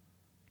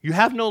 You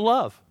have no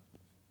love.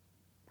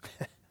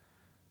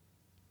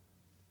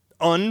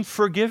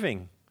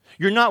 Unforgiving.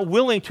 You're not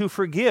willing to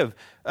forgive.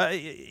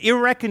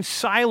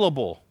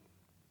 Irreconcilable.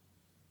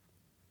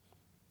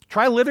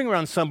 Try living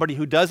around somebody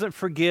who doesn't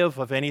forgive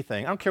of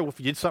anything. I don't care if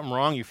you did something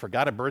wrong, you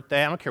forgot a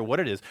birthday, I don't care what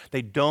it is.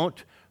 They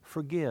don't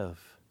forgive.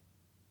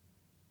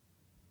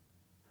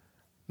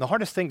 The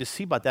hardest thing to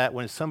see about that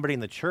when it's somebody in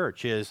the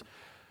church is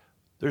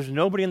there's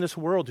nobody in this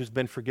world who's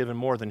been forgiven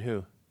more than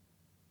who?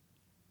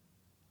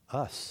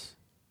 Us.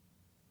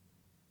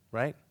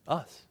 Right?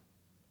 Us.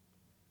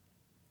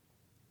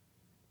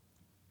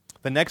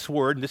 The next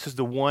word, and this is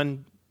the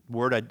one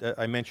word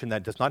I mentioned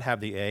that does not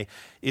have the A,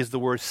 is the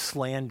word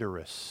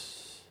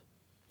slanderous.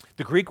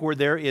 The Greek word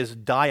there is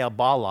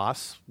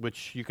diabolos,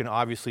 which you can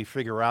obviously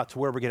figure out to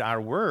where we get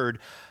our word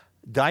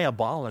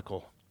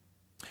diabolical.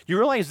 You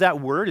realize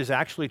that word is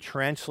actually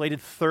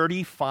translated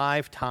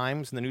 35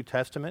 times in the New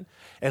Testament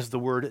as the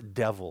word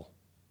devil.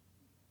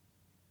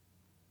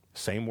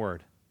 Same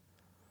word.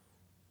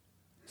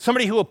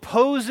 Somebody who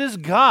opposes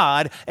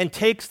God and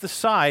takes the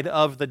side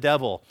of the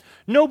devil.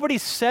 Nobody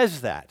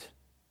says that.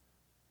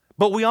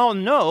 But we all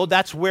know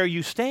that's where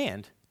you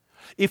stand.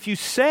 If you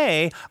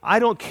say, I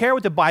don't care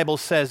what the Bible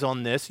says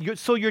on this,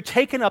 so you're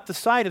taking up the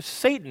side of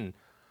Satan.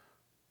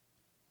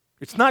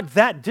 It's not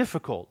that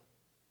difficult.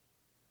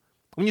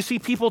 When you see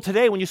people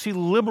today, when you see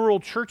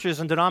liberal churches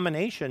and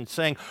denominations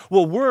saying,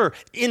 well, we're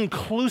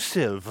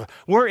inclusive,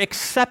 we're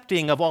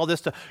accepting of all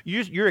this stuff.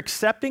 You're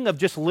accepting of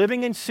just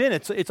living in sin.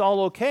 It's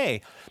all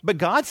okay. But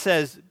God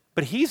says,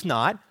 but he's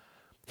not.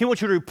 He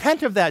wants you to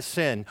repent of that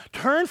sin,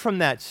 turn from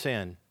that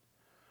sin.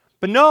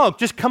 But no,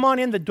 just come on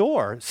in the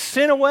door,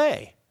 sin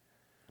away.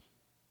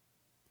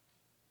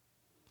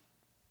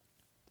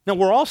 Now,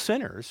 we're all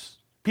sinners.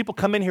 People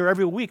come in here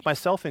every week,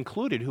 myself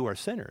included, who are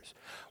sinners.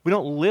 We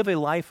don't live a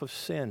life of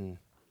sin.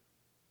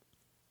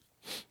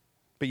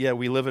 But yet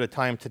we live at a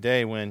time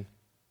today when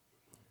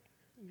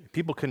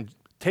people can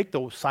take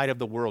the side of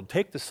the world,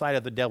 take the side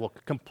of the devil,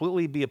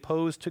 completely be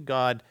opposed to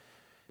God,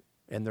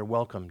 and they're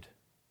welcomed.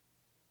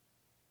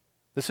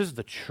 This is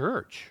the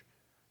church.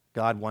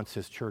 God wants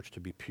his church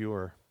to be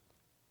pure.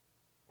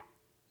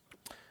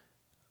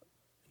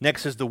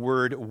 Next is the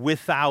word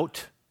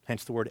without,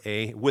 hence the word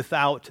A,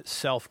 without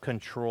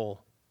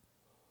self-control.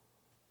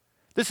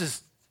 This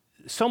is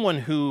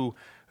someone who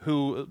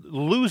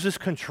loses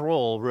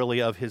control,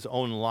 really, of his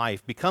own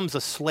life, becomes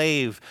a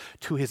slave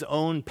to his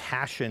own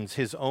passions,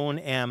 his own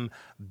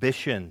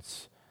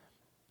ambitions.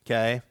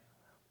 Okay?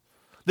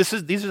 These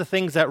are the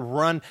things that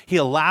run, he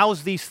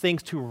allows these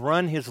things to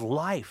run his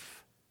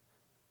life.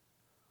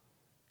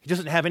 He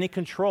doesn't have any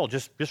control,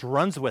 just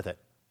runs with it.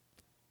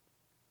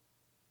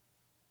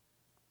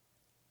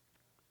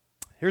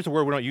 Here's a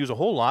word we don't use a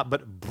whole lot,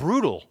 but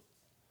brutal.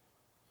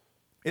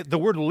 The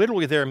word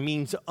literally there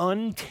means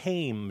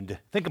untamed.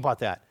 Think about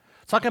that.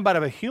 It's talking about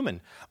a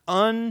human.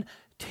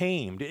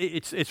 Untamed.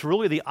 It's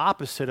really the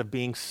opposite of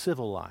being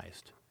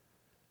civilized.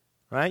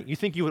 Right? You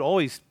think you would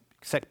always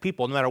expect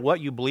people, no matter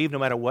what you believe, no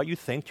matter what you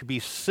think, to be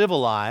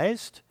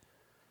civilized.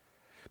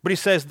 But he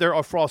says there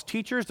are false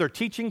teachers. They're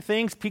teaching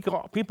things.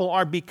 People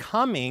are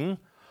becoming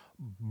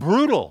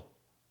brutal.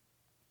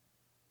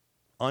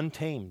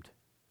 Untamed.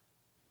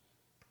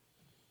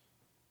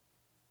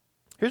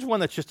 Here's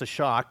one that's just a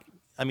shock.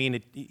 I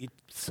mean, it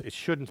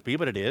shouldn't be,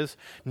 but it is.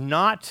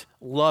 Not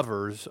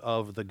lovers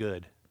of the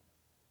good.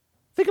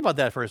 Think about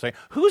that for a second.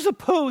 Who's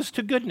opposed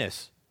to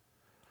goodness?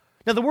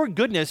 Now, the word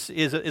goodness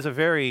is a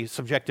very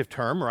subjective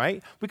term,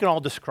 right? We can all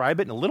describe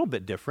it in a little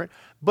bit different,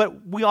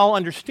 but we all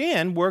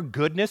understand where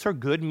goodness or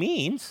good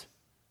means.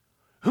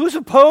 Who's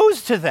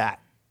opposed to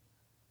that?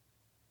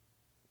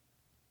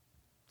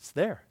 It's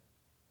there.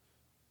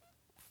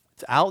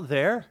 It's out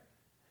there,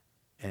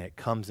 and it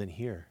comes in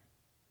here.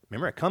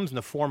 Remember, it comes in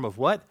the form of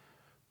what?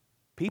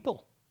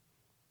 People.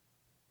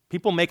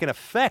 People make an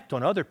effect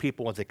on other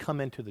people as they come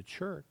into the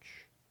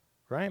church,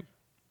 right?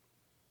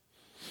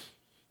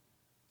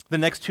 The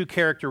next two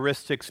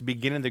characteristics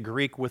begin in the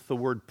Greek with the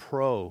word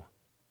pro.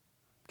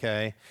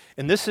 okay?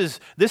 And this is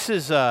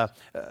an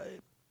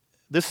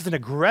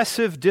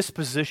aggressive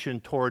disposition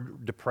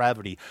toward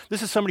depravity.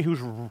 This is somebody who's,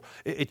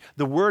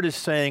 the word is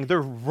saying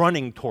they're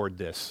running toward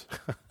this.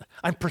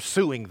 I'm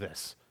pursuing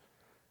this.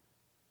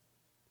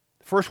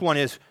 The first one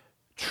is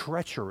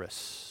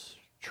treacherous.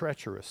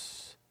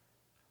 Treacherous.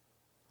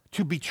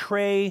 To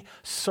betray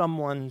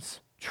someone's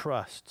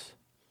trust.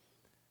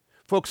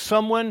 Folks,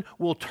 someone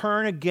will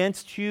turn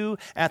against you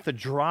at the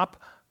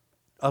drop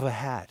of a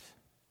hat.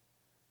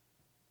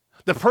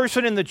 The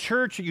person in the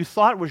church that you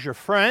thought was your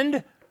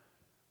friend,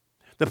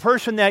 the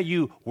person that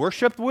you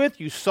worshiped with,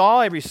 you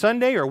saw every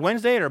Sunday or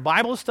Wednesday at a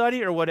Bible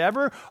study or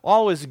whatever,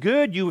 all was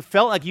good. You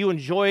felt like you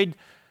enjoyed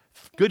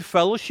good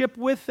fellowship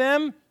with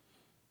them.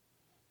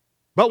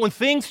 But when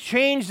things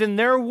changed in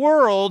their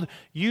world,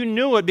 you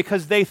knew it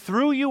because they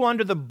threw you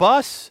under the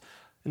bus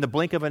in the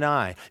blink of an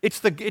eye. It's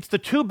the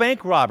two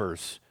bank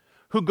robbers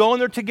who go in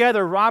there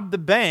together, rob the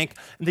bank,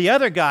 and the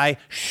other guy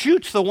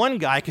shoots the one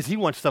guy because he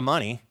wants the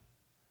money,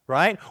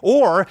 right?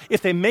 Or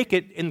if they make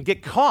it and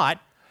get caught,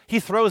 he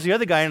throws the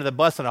other guy into the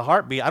bus in a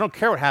heartbeat. I don't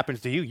care what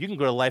happens to you. You can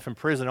go to life in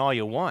prison all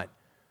you want.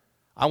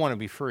 I want to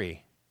be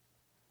free.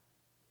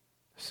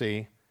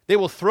 See? They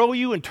will throw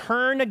you and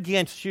turn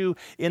against you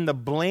in the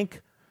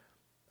blink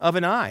of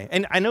an eye.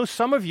 And I know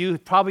some of you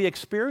have probably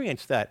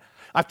experienced that.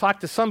 I've talked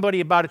to somebody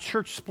about a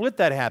church split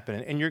that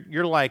happened, and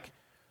you're like,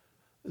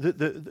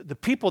 the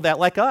people that,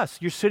 like us,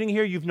 you're sitting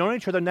here, you've known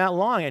each other not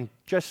long, and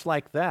just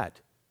like that,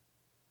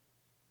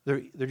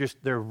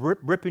 they're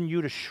ripping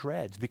you to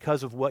shreds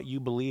because of what you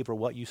believe or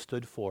what you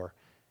stood for.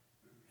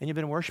 And you've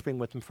been worshiping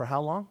with them for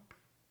how long?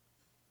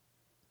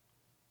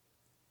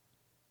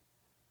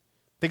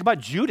 Think about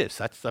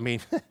Judas.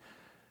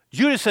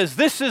 Judas says,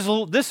 this is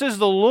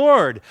the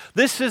Lord.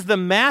 This is the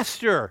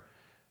Master.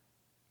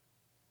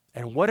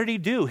 And what did he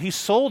do? He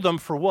sold them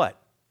for what?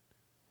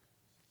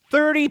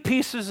 30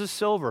 pieces of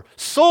silver.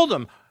 Sold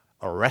them.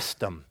 Arrest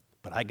them.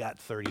 But I got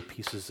 30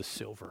 pieces of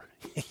silver.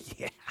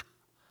 Yeah.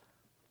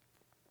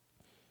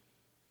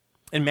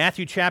 In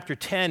Matthew chapter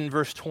 10,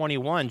 verse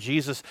 21,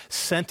 Jesus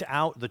sent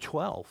out the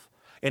 12.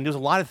 And there's a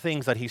lot of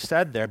things that he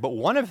said there, but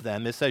one of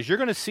them, it says, you're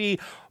going to see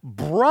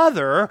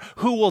brother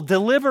who will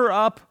deliver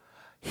up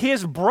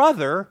his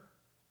brother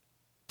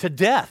to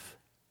death.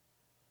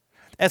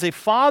 As a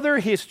father,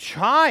 his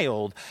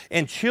child,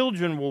 and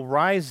children will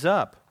rise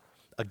up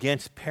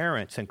against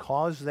parents and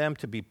cause them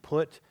to be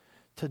put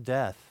to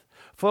death.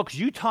 Folks,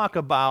 you talk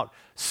about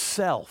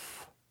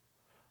self.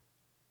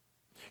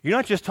 You're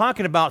not just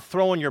talking about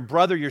throwing your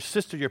brother, your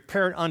sister, your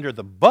parent under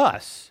the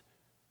bus.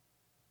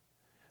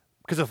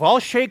 Because if all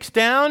shakes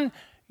down,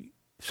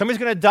 somebody's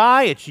going to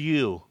die, it's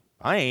you.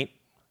 I ain't.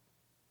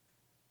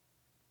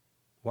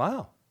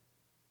 Wow.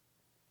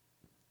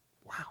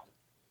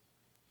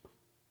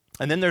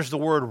 And then there's the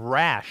word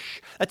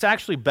rash. That's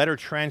actually better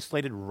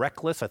translated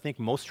reckless. I think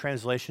most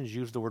translations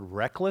use the word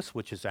reckless,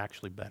 which is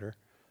actually better.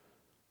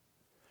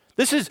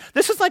 This is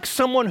like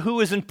someone who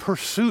is in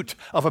pursuit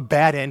of a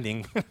bad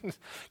ending.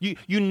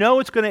 you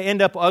know it's going to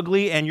end up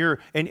ugly, and you're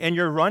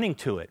running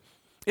to it.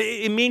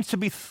 It means to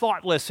be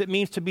thoughtless. It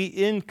means to be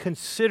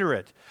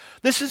inconsiderate.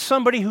 This is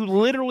somebody who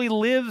literally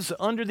lives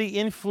under the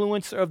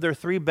influence of their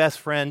three best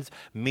friends,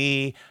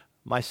 me,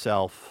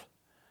 myself,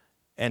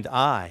 and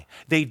I.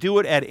 They do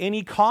it at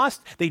any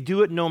cost. They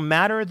do it no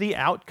matter the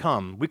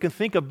outcome. We can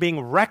think of being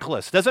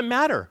reckless. Doesn't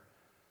matter.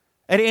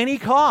 At any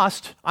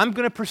cost, I'm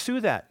going to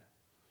pursue that.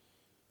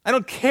 I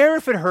don't care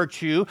if it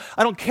hurts you.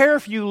 I don't care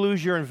if you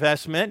lose your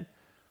investment.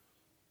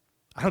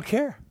 I don't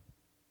care.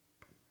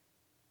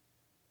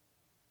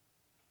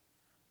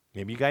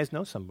 Maybe you guys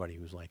know somebody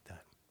who's like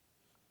that.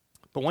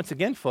 But once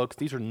again, folks,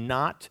 these are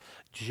not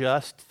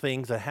just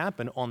things that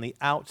happen on the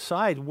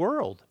outside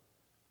world.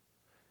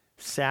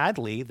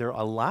 Sadly, they're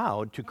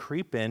allowed to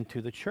creep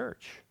into the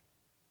church.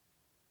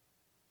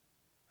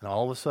 And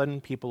all of a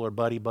sudden, people are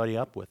buddy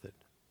up with it.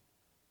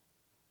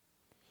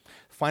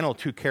 Final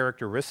two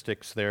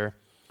characteristics there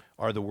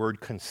are the word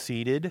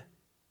conceited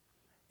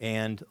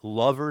and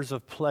lovers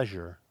of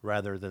pleasure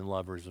rather than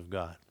lovers of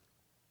God.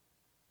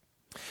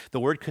 The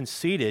word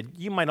conceited,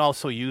 you might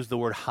also use the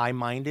word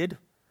high-minded.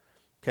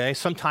 Okay,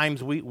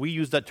 sometimes we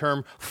use that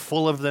term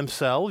full of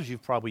themselves.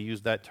 You've probably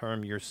used that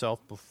term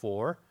yourself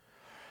before.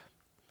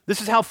 This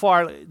is how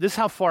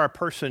far a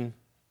person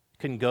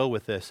can go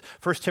with this.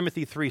 1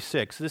 Timothy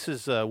 3:6. This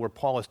is where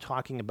Paul is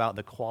talking about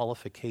the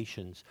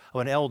qualifications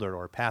of an elder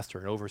or a pastor,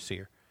 an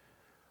overseer.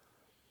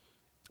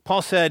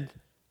 Paul said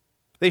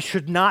they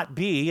should not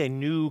be a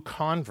new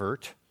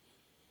convert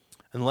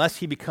unless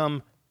he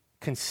become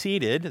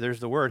conceited, there's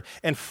the word,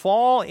 and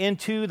fall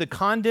into the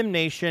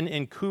condemnation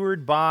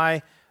incurred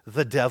by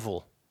the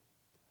devil.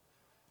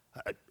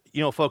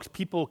 Folks,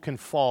 people can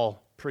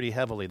fall pretty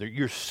heavily.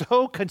 You're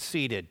so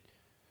conceited,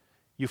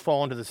 you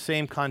fall into the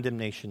same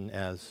condemnation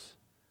as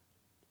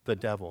the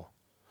devil.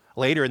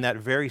 Later in that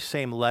very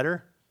same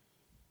letter,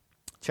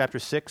 chapter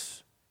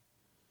 6,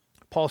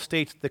 Paul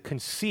states the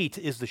conceit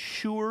is the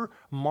sure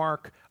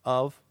mark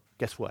of,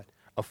 guess what?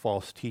 A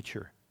false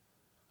teacher.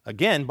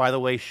 Again, by the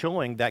way,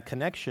 showing that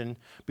connection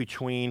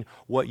between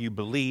what you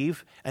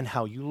believe and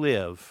how you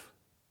live.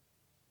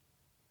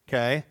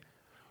 Okay?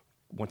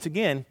 Once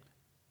again,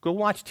 go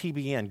watch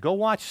TBN. Go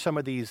watch some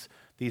of these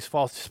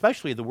false,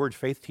 especially the word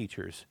faith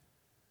teachers.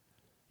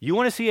 You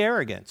want to see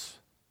arrogance?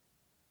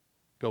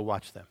 Go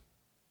watch them.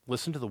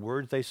 Listen to the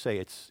words they say.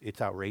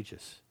 It's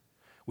outrageous.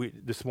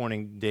 This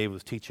morning, Dave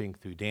was teaching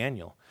through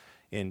Daniel.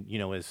 And,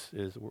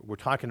 as we're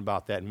talking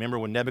about that. Remember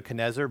when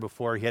Nebuchadnezzar,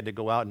 before he had to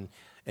go out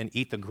and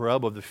eat the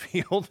grub of the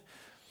field,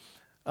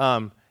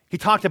 he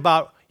talked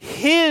about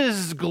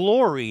his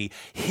glory,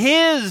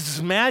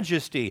 his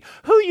majesty.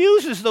 Who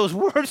uses those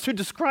words to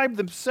describe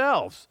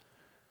themselves?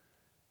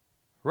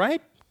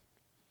 Right?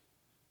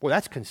 Well,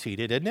 that's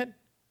conceited, isn't it?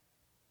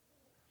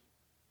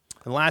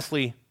 And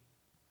lastly,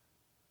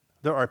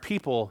 there are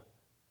people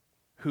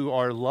who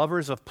are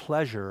lovers of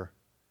pleasure,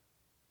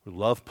 who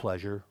love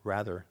pleasure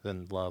rather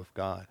than love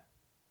God.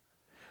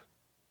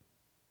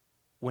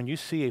 When you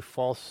see a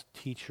false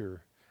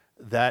teacher,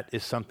 that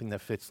is something that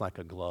fits like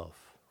a glove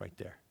right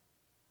there.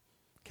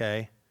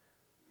 Okay?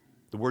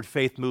 The Word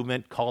Faith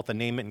movement, call it the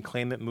name it and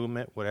claim it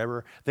movement,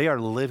 whatever, they are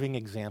living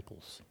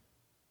examples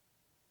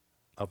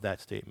of that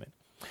statement.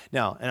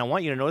 Now, and I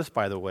want you to notice,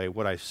 by the way,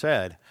 what I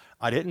said.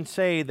 I didn't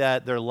say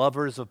that they're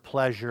lovers of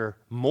pleasure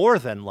more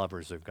than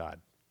lovers of God.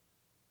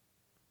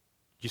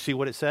 Do you see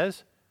what it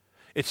says?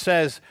 It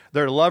says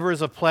they're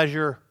lovers of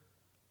pleasure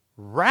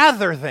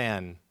rather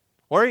than,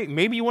 or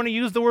maybe you want to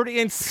use the word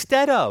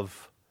instead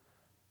of,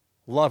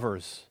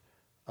 lovers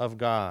of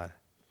God.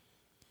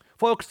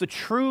 Folks, the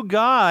true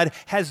God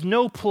has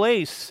no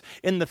place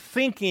in the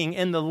thinking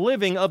and the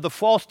living of the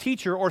false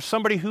teacher or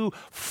somebody who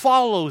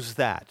follows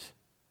that.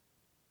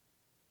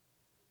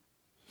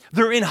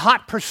 They're in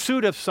hot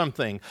pursuit of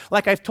something.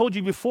 Like I've told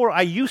you before,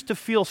 I used to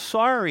feel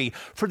sorry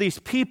for these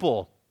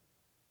people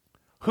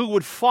who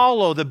would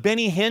follow the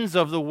Benny Hinns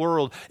of the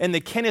world and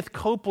the Kenneth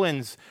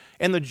Copelands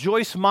and the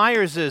Joyce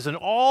Myerses and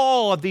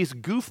all of these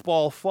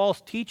goofball false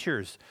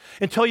teachers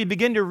until you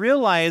begin to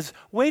realize,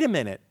 wait a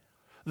minute,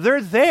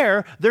 they're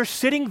there, they're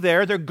sitting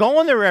there, they're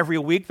going there every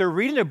week, they're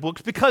reading their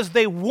books because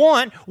they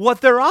want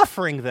what they're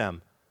offering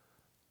them.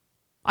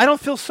 I don't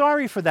feel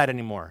sorry for that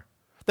anymore.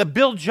 The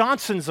Bill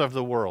Johnsons of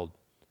the world,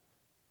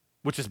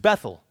 which is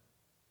Bethel.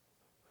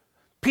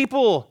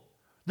 People,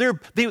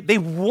 they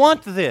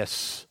want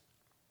this.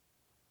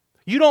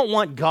 You don't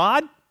want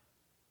God.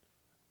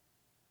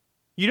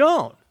 You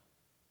don't.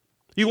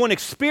 You want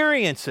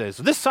experiences.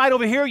 This side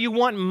over here, you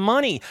want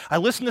money. I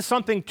listened to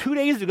something 2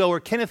 days ago where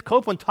Kenneth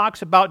Copeland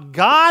talks about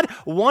God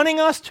wanting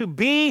us to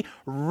be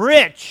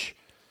rich.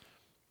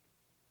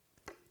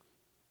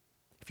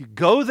 If you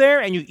go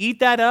there and you eat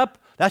that up,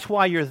 that's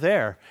why you're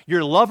there.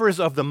 You're lovers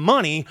of the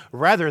money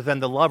rather than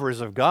the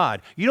lovers of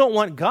God. You don't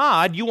want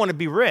God, you want to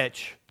be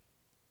rich.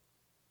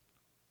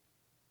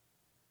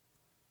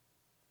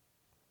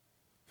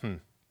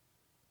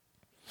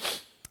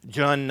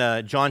 John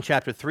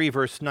chapter 3,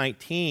 verse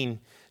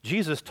 19,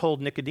 Jesus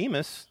told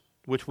Nicodemus,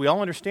 which we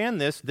all understand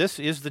this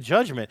is the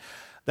judgment,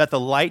 that the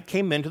light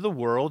came into the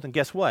world, and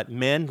guess what?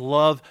 Men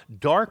love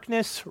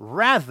darkness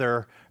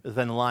rather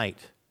than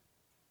light.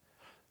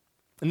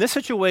 In this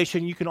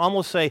situation, you can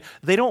almost say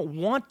they don't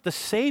want the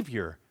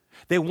Savior.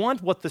 They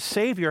want what the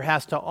Savior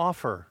has to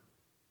offer.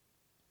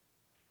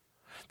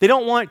 They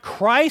don't want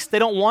Christ. They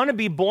don't want to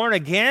be born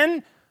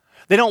again.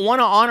 They don't want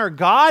to honor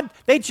God.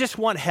 They just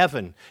want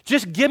heaven.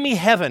 Just give me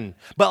heaven,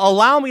 but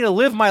allow me to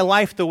live my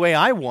life the way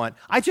I want.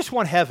 I just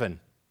want heaven.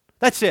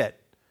 That's it.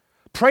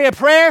 Pray a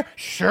prayer?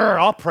 Sure,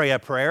 I'll pray a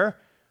prayer.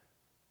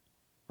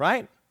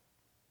 Right?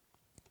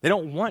 They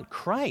don't want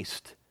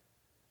Christ.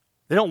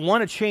 They don't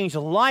want to change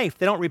life.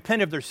 They don't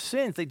repent of their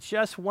sins. They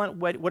just want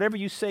whatever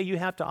you say you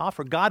have to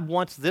offer. God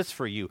wants this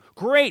for you.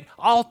 Great,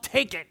 I'll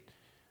take it.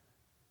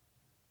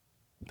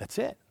 That's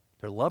it.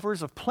 They're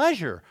lovers of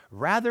pleasure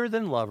rather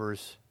than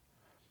lovers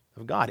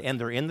of God. And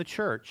they're in the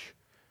church.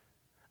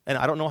 And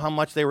I don't know how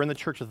much they were in the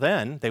church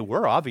then. They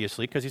were,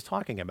 obviously, because he's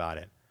talking about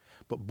it.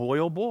 But boy,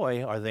 oh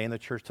boy, are they in the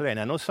church today. And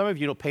I know some of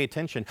you don't pay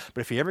attention,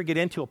 but if you ever get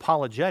into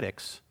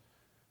apologetics,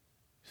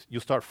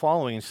 you'll start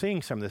following and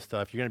seeing some of this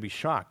stuff. You're going to be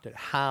shocked at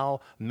how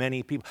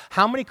many people,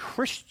 how many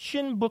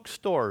Christian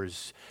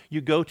bookstores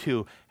you go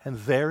to, and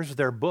there's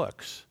their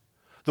books.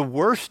 The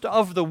worst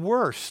of the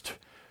worst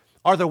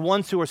are the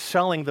ones who are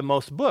selling the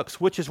most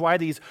books, which is why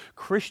these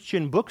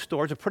Christian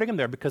bookstores are putting them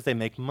there, because they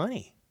make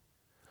money.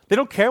 They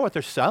don't care what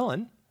they're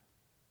selling.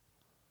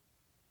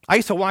 I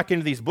used to walk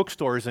into these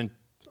bookstores and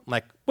I'm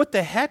like, what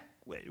the heck?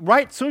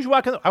 Right? As soon as you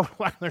walk in, I would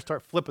walk in there and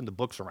start flipping the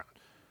books around.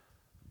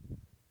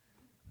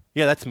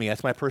 Yeah, that's me.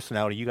 That's my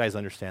personality. You guys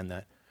understand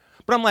that.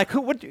 But I'm like,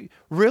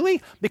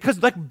 really?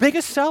 Because like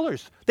biggest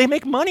sellers, they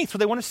make money, so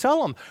they want to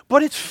sell them.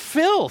 But it's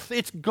filth.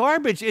 It's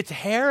garbage. It's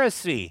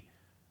heresy.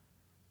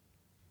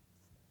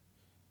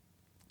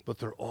 But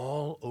they're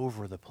all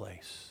over the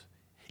place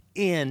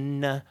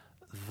in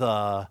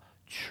the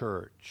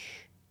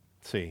church.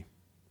 Let's see.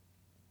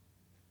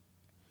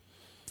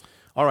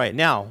 All right,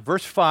 now,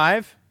 verse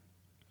 5.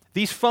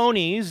 These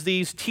phonies,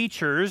 these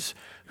teachers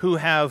who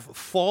have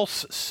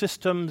false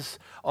systems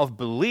of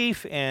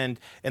belief, and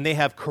they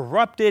have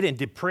corrupted and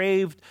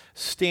depraved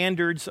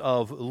standards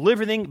of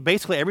living,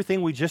 basically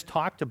everything we just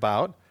talked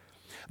about.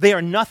 They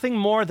are nothing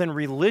more than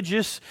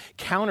religious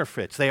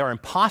counterfeits. They are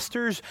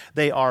imposters.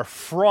 They are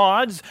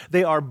frauds.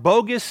 They are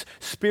bogus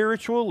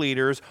spiritual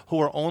leaders who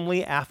are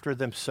only after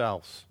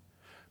themselves.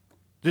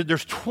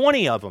 There's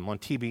 20 of them on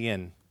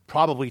TBN,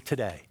 probably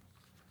today.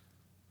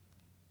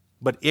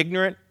 But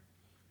ignorant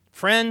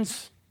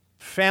friends,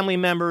 family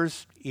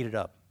members, eat it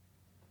up.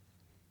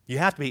 You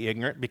have to be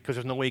ignorant because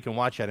there's no way you can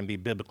watch that and be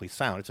biblically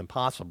sound. It's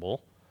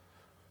impossible.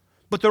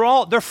 But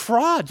they're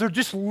frauds. They're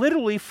just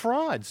literally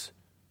frauds,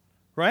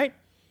 right?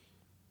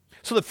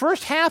 So the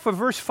first half of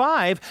verse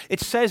 5, it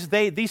says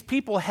these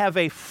people have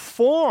a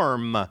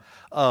form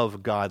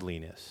of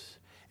godliness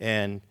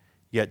and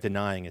yet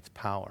denying its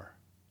power.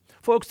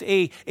 Folks,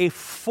 a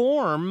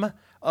form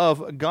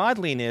of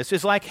godliness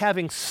is like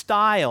having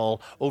style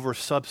over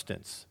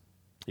substance.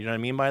 You know what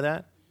I mean by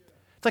that?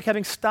 It's like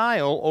having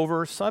style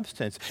over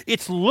substance.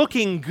 It's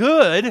looking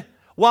good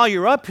while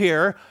you're up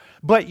here,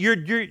 but you're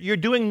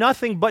doing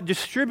nothing but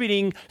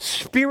distributing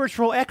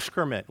spiritual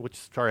excrement,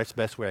 that's the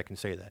best way I can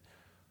say that.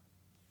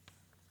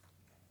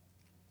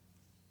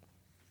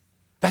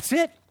 That's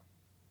it.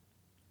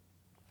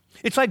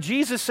 It's like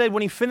Jesus said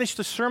when he finished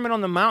the Sermon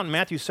on the Mount in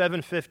Matthew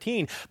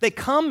 7:15. They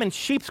come in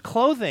sheep's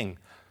clothing,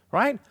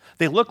 right?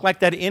 They look like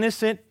that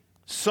innocent,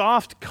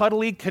 soft,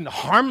 cuddly,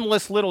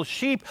 harmless little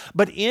sheep,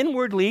 but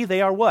inwardly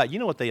they are what? You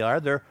know what they are.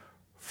 They're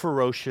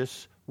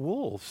ferocious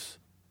wolves.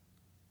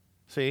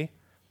 See?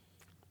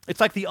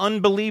 It's like the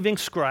unbelieving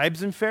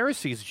scribes and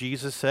Pharisees,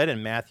 Jesus said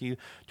in Matthew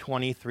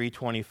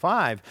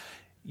 23:25.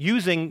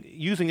 Using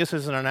this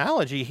as an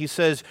analogy, he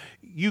says,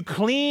 you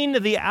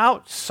clean the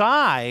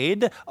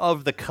outside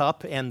of the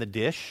cup and the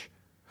dish,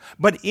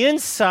 but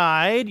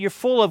inside you're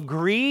full of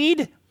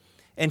greed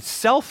and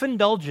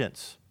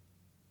self-indulgence.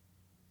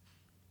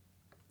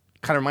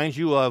 Kind of reminds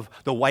you of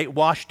the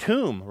whitewashed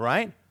tomb,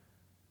 right?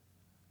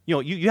 You know,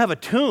 you have a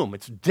tomb,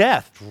 it's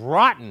death, it's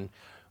rotten,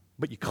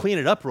 but you clean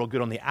it up real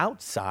good on the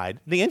outside.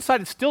 The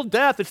inside is still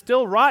death, it's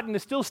still rotten,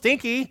 it's still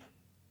stinky.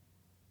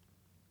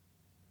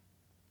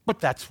 But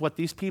that's what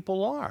these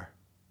people are.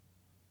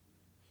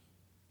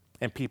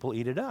 And people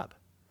eat it up.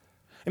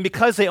 And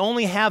because they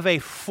only have a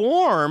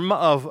form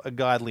of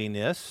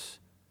godliness,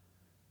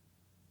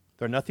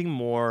 they're nothing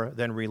more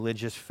than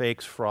religious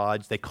fakes,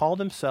 frauds. They call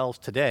themselves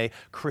today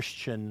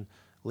Christian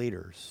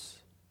leaders.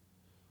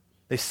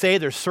 They say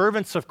they're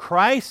servants of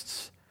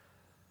Christ's.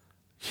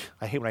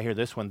 I hate when I hear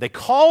this one. They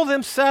call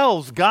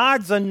themselves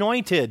God's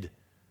anointed,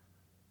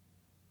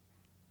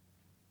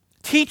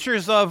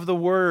 teachers of the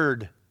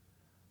word.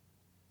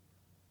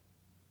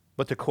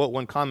 But to quote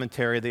one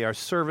commentary, they are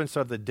servants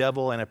of the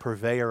devil and a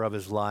purveyor of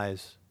his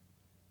lies.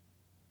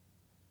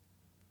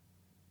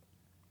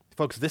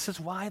 Folks, this is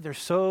why they're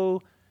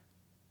so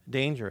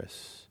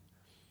dangerous.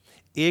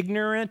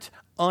 Ignorant,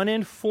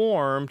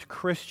 uninformed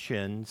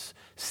Christians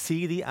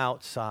see the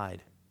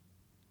outside.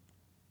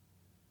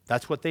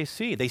 That's what they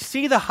see. They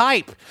see the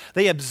hype.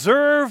 They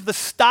observe the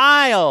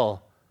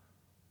style.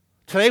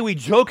 Today we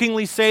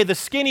jokingly say the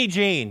skinny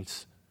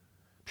jeans.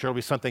 I'm sure it'll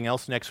be something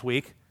else next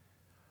week.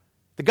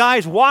 The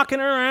guy's walking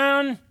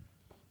around,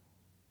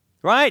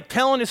 right,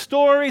 telling his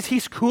stories.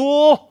 He's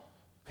cool.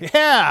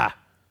 Yeah,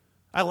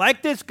 I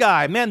like this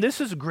guy. Man,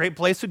 this is a great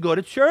place to go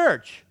to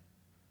church.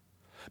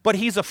 But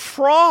he's a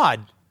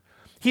fraud.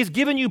 He's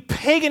given you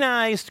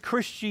paganized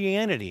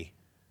Christianity.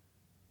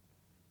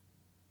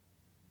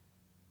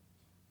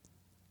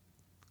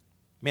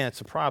 Man,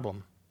 it's a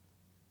problem.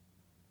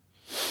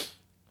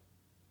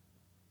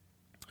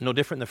 No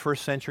different in the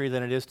first century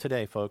than it is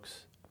today,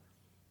 folks.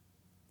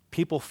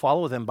 People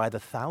follow them by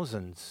the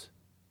thousands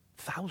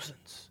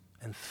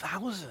and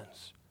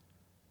thousands.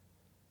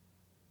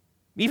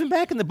 Even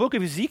back in the book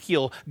of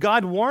Ezekiel,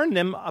 God warned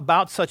them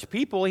about such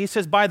people. He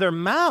says, by their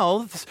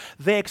mouths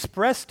they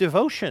express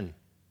devotion.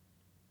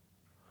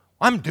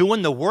 I'm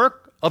doing the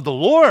work of the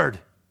Lord.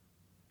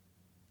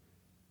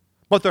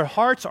 But their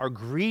hearts are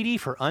greedy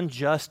for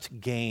unjust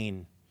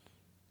gain,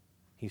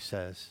 he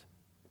says.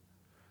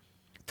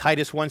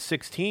 Titus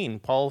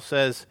 1:16, Paul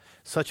says,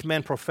 such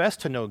men profess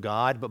to know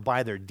God, but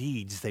by their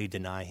deeds they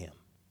deny him.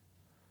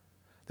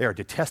 They are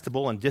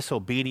detestable and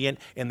disobedient,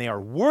 and they are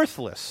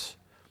worthless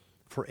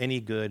for any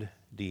good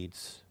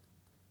deeds.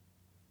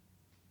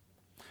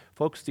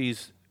 Folks,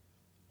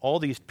 all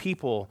these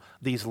people,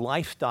 these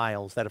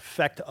lifestyles that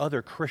affect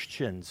other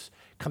Christians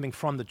coming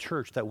from the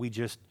church that we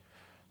just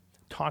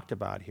talked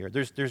about here,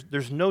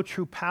 there's no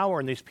true power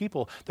in these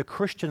people. The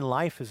Christian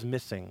life is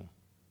missing.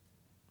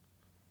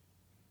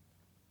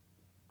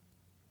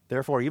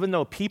 Therefore, even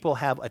though people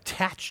have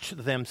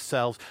attached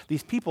themselves,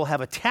 these people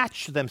have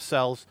attached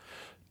themselves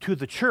to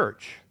the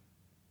church,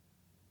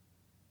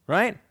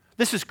 right?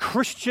 This is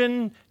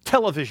Christian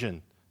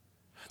television.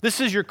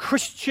 This is your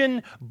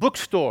Christian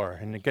bookstore,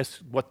 and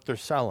guess what they're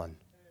selling,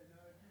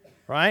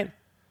 right?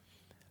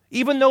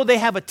 Even though they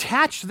have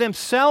attached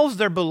themselves,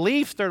 their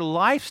beliefs, their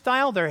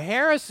lifestyle, their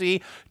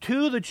heresy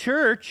to the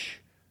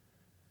church,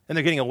 And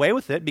they're getting away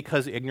with it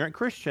because ignorant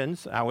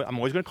Christians, I'm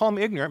always going to call them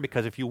ignorant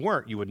because if you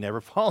weren't, you would never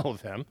follow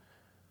them.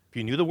 If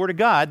you knew the Word of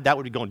God, that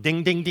would be going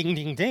ding, ding, ding,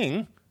 ding,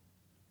 ding.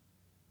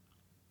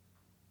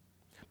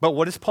 But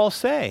what does Paul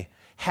say?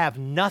 Have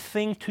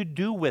nothing to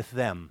do with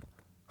them.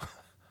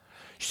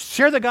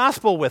 Share the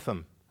gospel with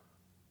them.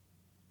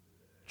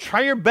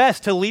 Try your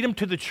best to lead them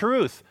to the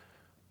truth.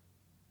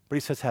 But he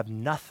says, have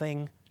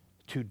nothing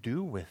to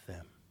do with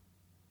them.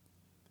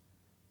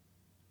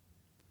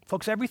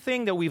 Folks,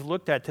 everything that we've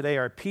looked at today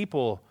are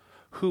people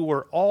who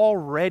were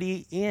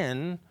already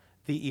in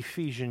the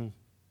Ephesian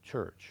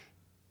church.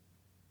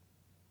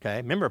 Okay,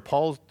 remember,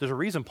 there's a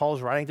reason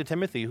Paul's writing to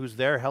Timothy, who's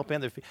there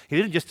helping. He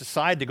didn't just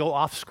decide to go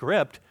off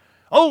script.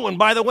 Oh, and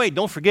by the way,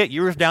 don't forget,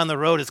 years down the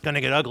road, it's going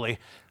to get ugly.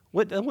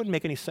 That wouldn't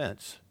make any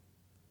sense.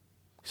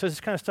 He says this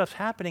kind of stuff's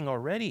happening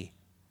already.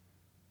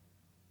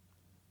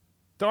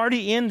 They're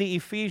already in the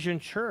Ephesian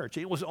church.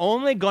 It was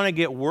only going to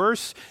get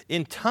worse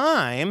in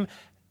time,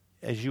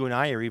 as you and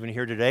I are even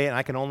here today, and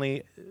I can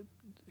only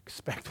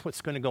expect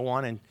what's going to go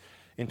on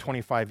in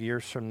 25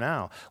 years from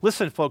now.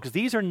 Listen, folks,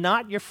 these are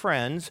not your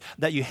friends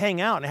that you hang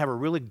out and have a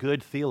really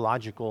good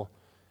theological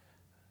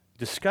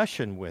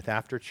discussion with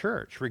after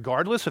church,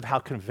 regardless of how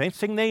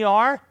convincing they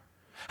are,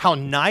 how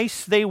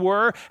nice they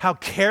were, how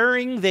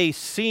caring they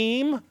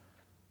seem,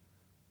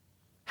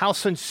 how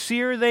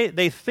sincere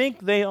they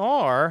think they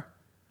are.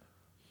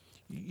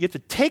 You have to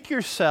take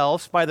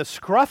yourselves by the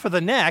scruff of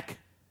the neck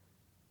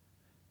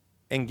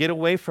and get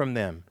away from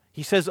them.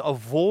 He says,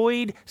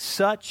 avoid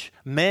such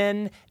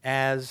men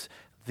as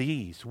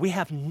these. We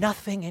have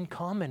nothing in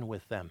common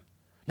with them.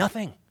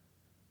 Nothing.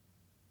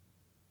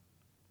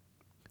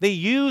 They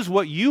use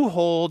what you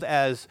hold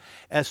as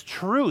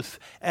truth,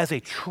 as a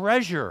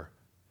treasure,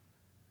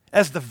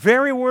 as the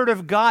very word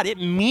of God. It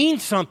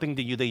means something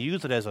to you. They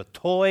use it as a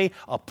toy,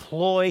 a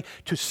ploy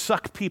to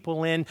suck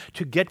people in,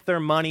 to get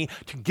their money,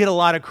 to get a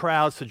lot of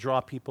crowds, to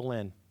draw people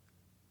in.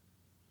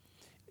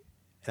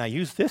 And I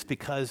use this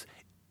because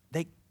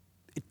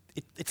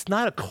it's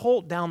not a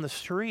cult down the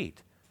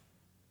street.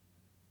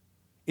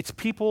 It's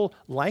people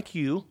like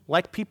you,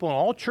 like people in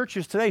all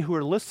churches today who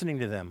are listening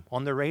to them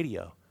on the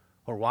radio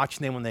or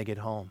watching them when they get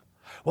home.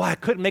 Well, I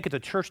couldn't make it to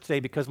church today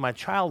because my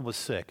child was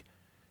sick.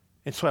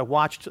 And so I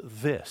watched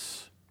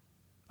this.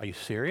 Are you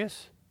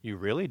serious? You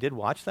really did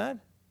watch that?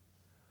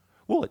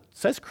 Well, it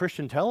says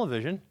Christian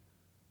television.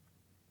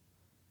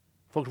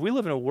 Folks, we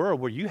live in a world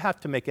where you have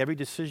to make every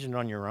decision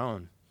on your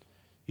own.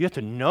 You have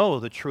to know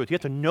the truth. You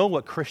have to know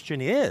what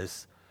Christian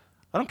is.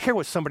 I don't care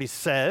what somebody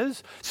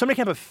says. Somebody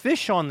can have a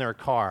fish on their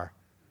car.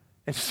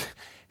 And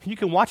you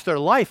can watch their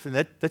life, and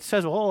that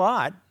says a whole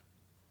lot.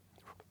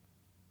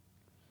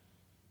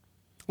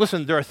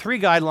 Listen, there are 3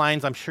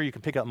 guidelines. I'm sure you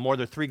can pick up more.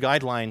 There are 3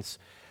 guidelines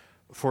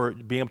for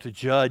being able to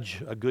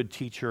judge a good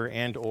teacher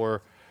and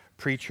or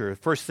preacher.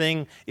 First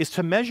thing is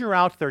to measure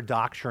out their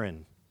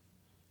doctrine.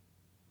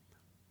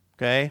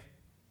 Okay?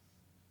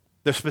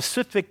 The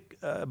specific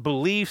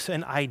beliefs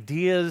and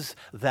ideas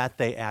that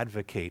they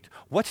advocate.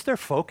 What's their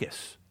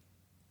focus?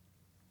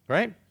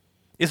 Right?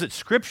 Is it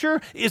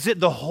Scripture? Is it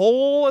the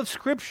whole of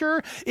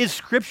Scripture? Is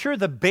Scripture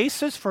the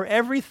basis for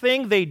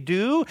everything they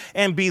do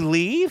and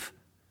believe?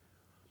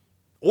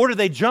 Or do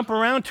they jump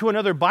around to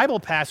another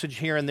Bible passage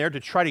here and there to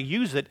try to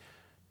use it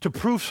to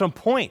prove some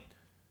point?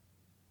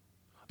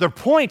 Their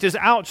point is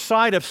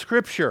outside of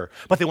Scripture,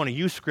 but they want to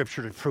use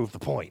Scripture to prove the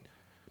point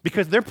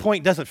because their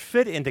point doesn't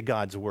fit into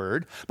God's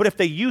Word. But if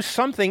they use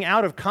something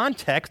out of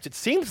context, it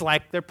seems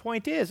like their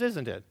point is,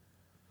 isn't it?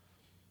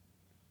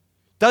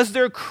 Does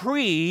their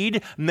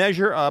creed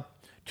measure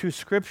up to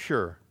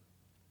Scripture?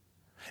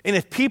 And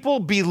if people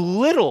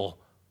belittle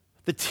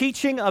the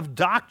teaching of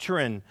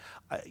doctrine,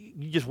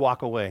 you just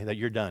walk away, that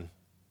you're done.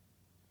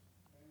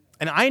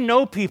 And I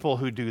know people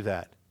who do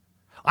that.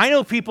 I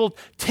know people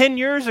 10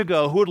 years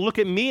ago who would look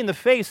at me in the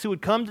face, who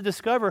would come to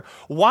discover,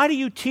 why do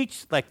you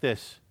teach like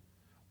this?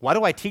 Why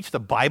do I teach the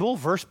Bible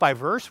verse by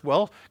verse?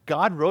 Well,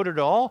 God wrote it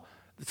all,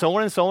 so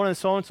on and so on and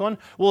so on and so on.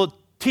 Well,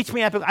 teach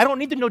me, I don't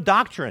need to know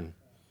doctrine.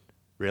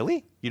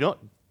 Really? You don't?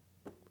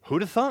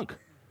 Who'd have thunk?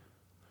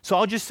 So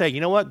I'll just say, you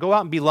know what? Go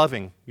out and be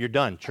loving. You're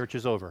done. Church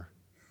is over.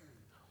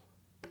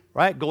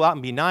 Right? Go out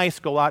and be nice.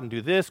 Go out and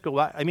do this. Go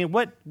out. I mean,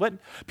 what?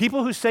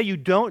 People who say you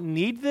don't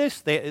need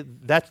this,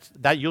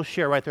 that you'll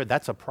share right there,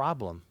 that's a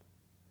problem.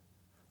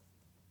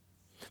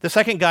 The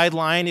second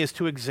guideline is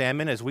to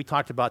examine, as we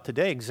talked about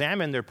today,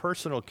 examine their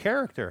personal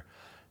character,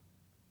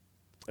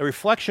 a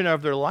reflection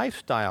of their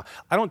lifestyle.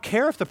 I don't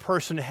care if the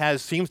person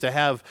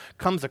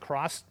comes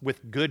across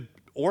with good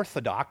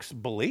orthodox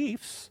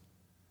beliefs.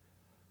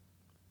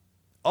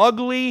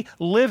 Ugly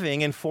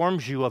living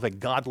informs you of a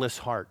godless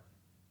heart.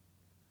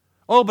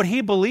 Oh, but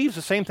he believes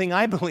the same thing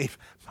I believe.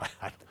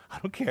 I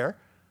don't care.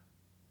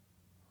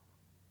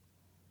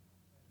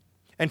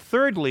 And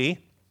thirdly,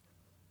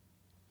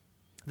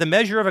 the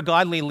measure of a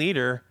godly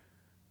leader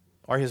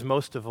are his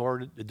most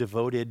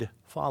devoted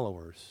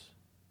followers.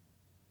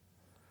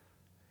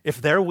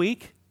 If they're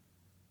weak,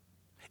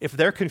 if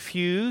they're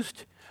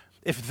confused,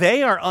 if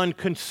they are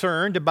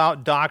unconcerned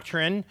about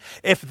doctrine,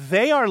 if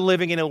they are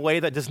living in a way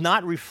that does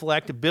not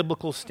reflect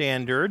biblical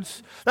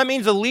standards, that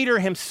means the leader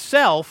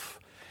himself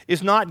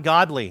is not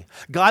godly.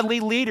 Godly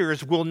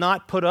leaders will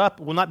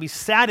not be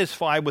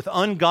satisfied with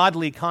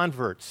ungodly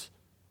converts.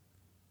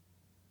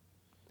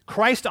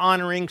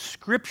 Christ-honoring,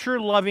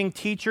 scripture-loving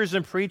teachers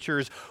and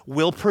preachers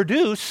will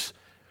produce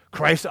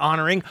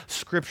Christ-honoring,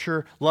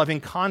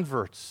 scripture-loving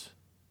converts.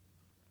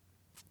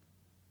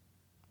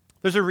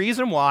 There's a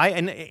reason why,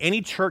 and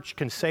any church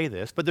can say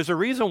this, but there's a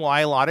reason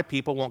why a lot of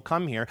people won't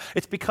come here.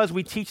 It's because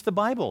we teach the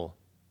Bible.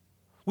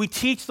 We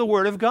teach the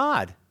Word of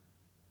God.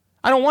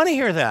 I don't want to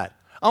hear that.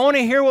 I want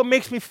to hear what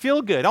makes me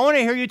feel good. I want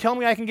to hear you tell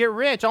me I can get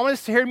rich. I want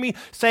to hear me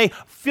say,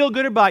 feel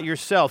good about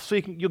yourself so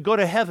you'll go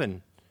to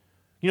heaven.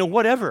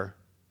 Whatever.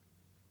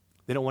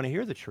 They don't want to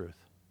hear the truth.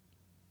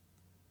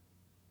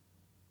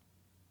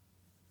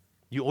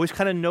 You always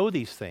kind of know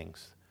these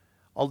things.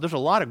 There's a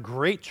lot of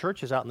great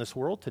churches out in this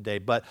world today,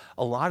 but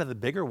a lot of the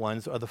bigger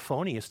ones are the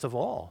phoniest of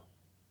all.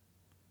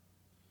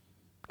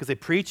 Because they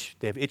preach,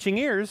 they have itching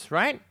ears,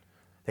 right?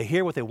 They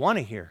hear what they want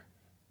to hear.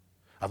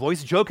 I've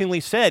always jokingly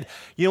said,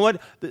 you know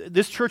what,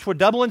 this church would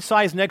double in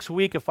size next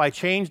week if I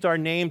changed our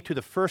name to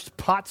the First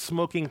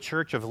Pot-Smoking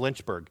Church of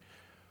Lynchburg.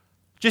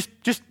 Just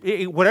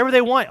whatever they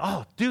want.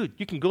 Oh, dude,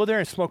 you can go there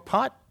and smoke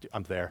pot?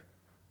 I'm there.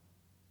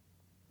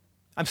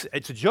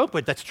 It's a joke,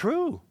 but that's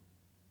true.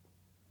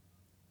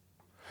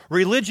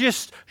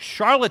 Religious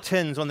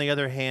charlatans, on the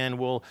other hand,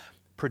 will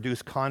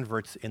produce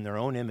converts in their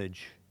own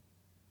image.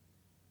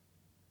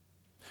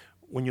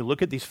 When you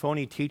look at these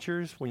phony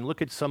teachers, when you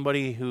look at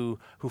somebody who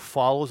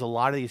follows a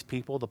lot of these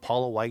people, the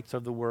Paula Whites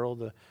of the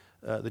world,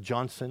 the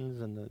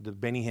Johnsons and the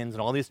Benny Hinns and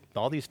all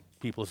these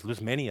people,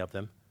 there's many of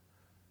them,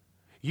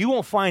 you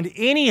won't find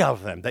any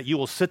of them that you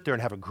will sit there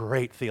and have a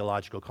great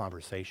theological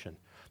conversation,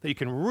 that you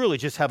can really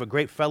just have a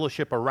great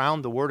fellowship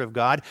around the Word of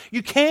God.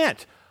 You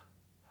can't.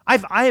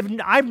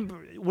 When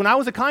I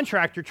was a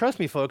contractor, trust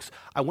me, folks,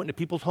 I went to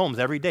people's homes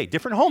every day,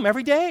 different home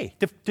every day,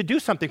 to do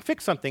something,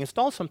 fix something,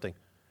 install something.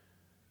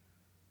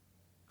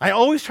 I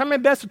always try my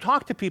best to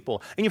talk to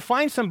people. And you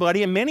find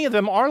somebody, and many of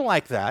them are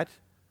like that,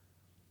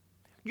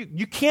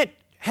 you can't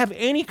have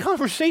any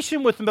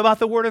conversation with them about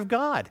the Word of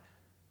God.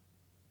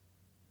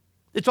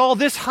 It's all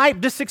this hype,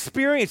 this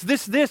experience,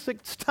 this,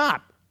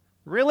 stop.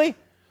 Really?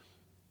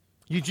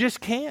 You just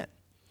can't.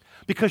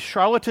 Because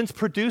charlatans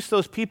produce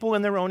those people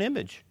in their own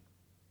image.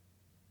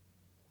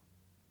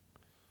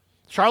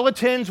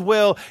 Charlatans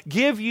will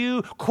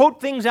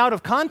quote things out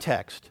of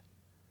context.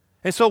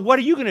 And so what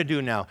are you going to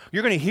do now?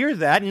 You're going to hear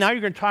that, and now you're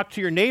going to talk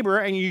to your neighbor,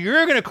 and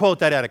you're going to quote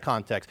that out of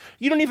context.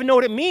 You don't even know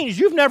what it means.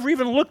 You've never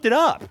even looked it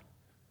up.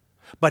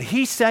 But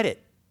he said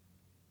it.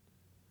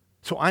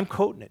 So I'm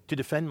quoting it to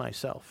defend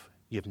myself.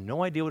 You have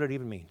no idea what it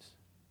even means.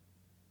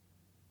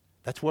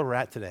 That's where we're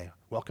at today.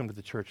 Welcome to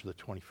the church of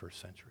the 21st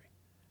century.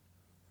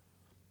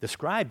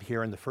 Described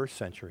here in the first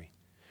century.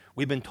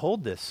 We've been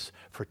told this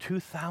for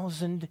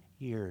 2,000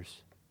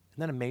 years. Isn't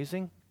that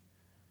amazing?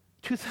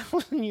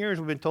 2,000 years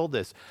we've been told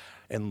this.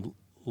 And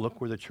look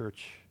where the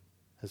church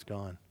has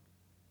gone.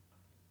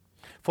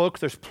 Folks,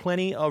 there's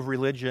plenty of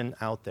religion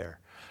out there,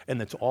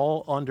 and it's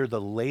all under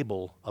the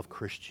label of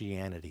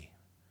Christianity,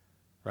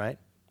 right?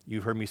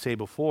 You've heard me say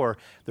before,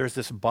 there's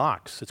this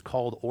box. It's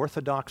called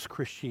Orthodox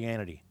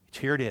Christianity.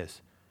 Here it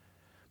is.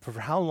 For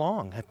how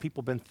long have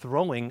people been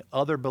throwing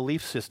other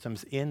belief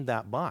systems in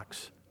that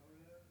box,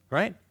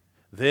 right?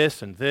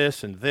 This and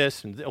this and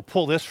this, and they'll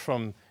pull this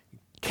from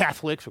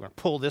Catholics, we're going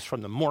to pull this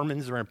from the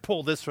Mormons, we're going to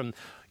pull this from,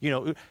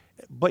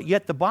 but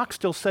yet the box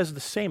still says the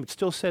same. It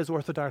still says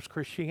Orthodox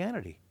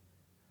Christianity.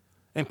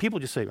 And people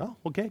just say, oh,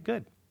 okay,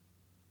 good.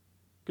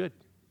 Good.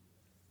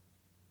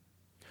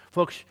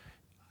 Folks,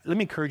 let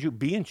me encourage you,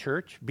 be in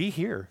church, be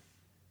here.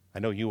 I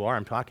know you are,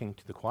 I'm talking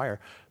to the choir.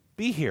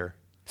 Be here.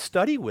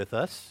 Study with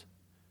us,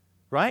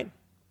 right?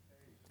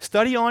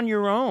 Study on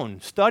your own.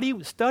 Study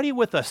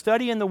with us.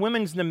 Study in the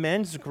women's and the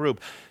men's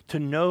group to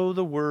know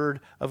the Word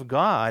of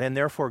God, and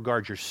therefore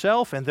guard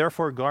yourself, and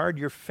therefore guard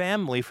your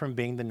family from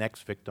being the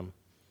next victim.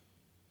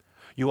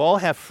 You all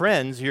have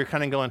friends, you're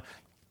kind of going,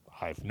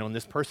 I've known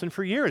this person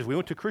for years. We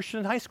went to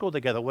Christian high school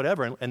together,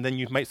 whatever. And then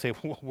you might say,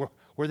 where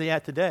are they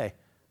at today?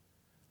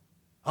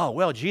 Oh,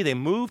 well, gee, they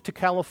moved to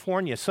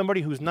California.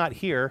 Somebody who's not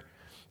here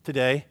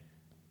today,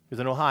 who's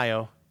in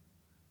Ohio,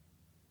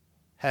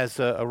 has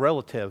a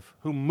relative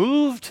who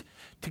moved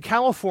to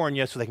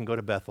California so they can go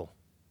to Bethel.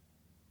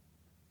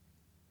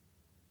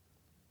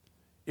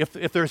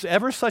 If there's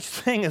ever such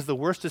thing as the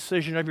worst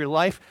decision of your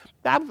life,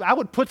 I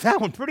would put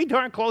that one pretty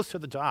darn close to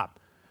the top.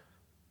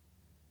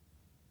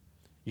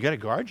 You got to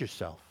guard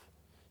yourself.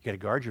 You got to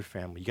guard your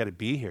family. You got to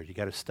be here. You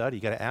got to study.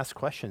 You got to ask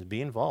questions.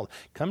 Be involved.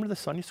 Come to the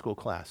Sunday school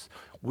class.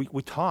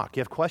 We talk.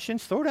 You have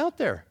questions? Throw it out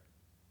there.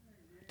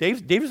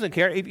 Dave doesn't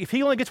care. If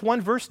he only gets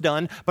one verse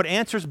done but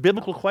answers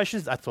biblical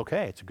questions, that's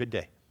okay. It's a good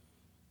day.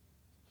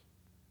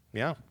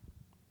 Yeah.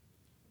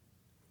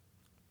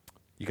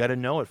 You got to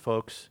know it,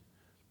 folks.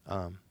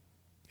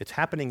 It's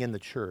happening in the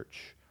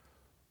church.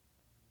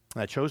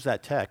 And I chose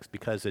that text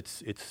because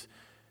it's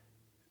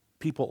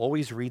people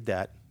always read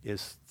that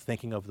as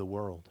thinking of the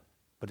world,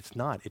 but it's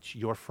not. It's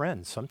your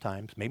friends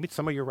sometimes. Maybe it's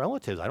some of your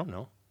relatives. I don't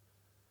know.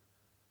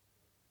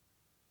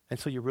 And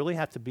so you really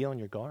have to be on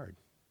your guard,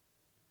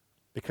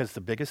 because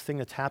the biggest thing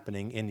that's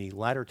happening in the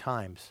latter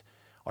times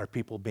are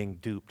people being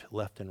duped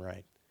left and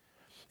right.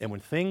 And when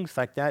things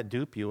like that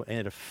dupe you and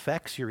it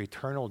affects your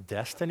eternal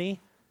destiny,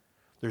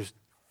 there's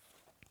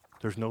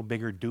no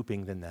bigger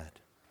duping than that.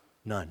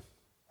 None.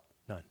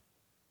 None.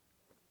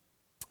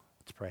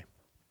 Let's pray.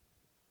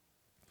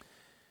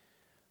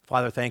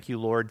 Father, thank you,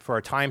 Lord, for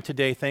our time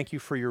today. Thank you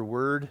for your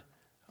word.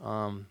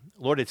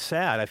 Lord, it's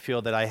sad. I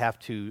feel that I have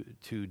to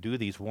do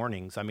these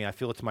warnings. I mean, I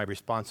feel it's my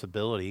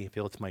responsibility. I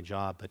feel it's my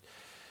job. But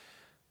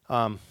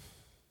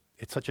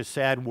it's such a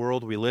sad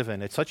world we live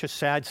in. It's such a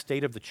sad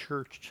state of the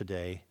church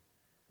today.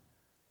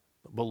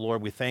 But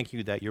Lord, we thank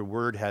you that your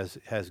word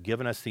has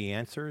given us the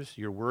answers.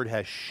 Your word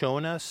has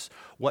shown us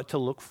what to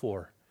look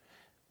for,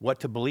 what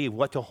to believe,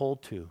 what to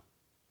hold to.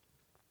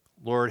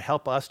 Lord,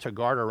 help us to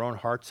guard our own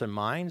hearts and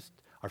minds,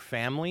 our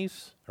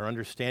families, our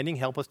understanding.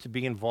 Help us to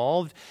be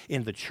involved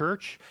in the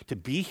church, to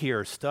be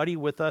here, study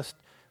with us,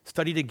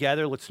 study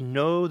together. Let's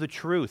know the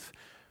truth.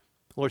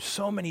 Lord,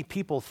 so many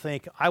people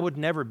think I would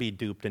never be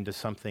duped into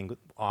something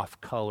off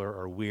color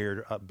or weird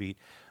or upbeat,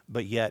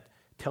 but yet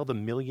tell the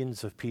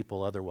millions of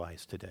people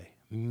otherwise today.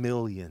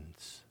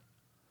 Millions.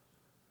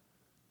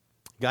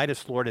 Guide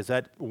us, Lord, is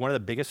that one of the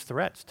biggest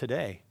threats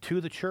today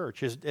to the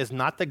church is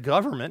not the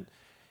government,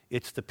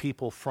 it's the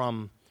people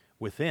from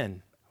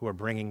within who are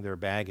bringing their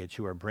baggage,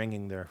 who are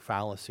bringing their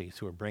fallacies,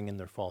 who are bringing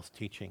their false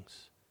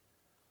teachings.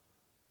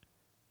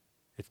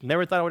 It's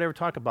never thought I would ever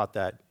talk about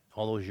that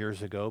all those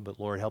years ago, but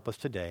Lord, help us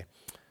today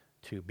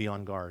to be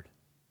on guard,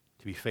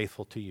 to be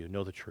faithful to you,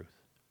 know the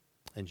truth.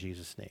 In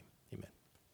Jesus' name.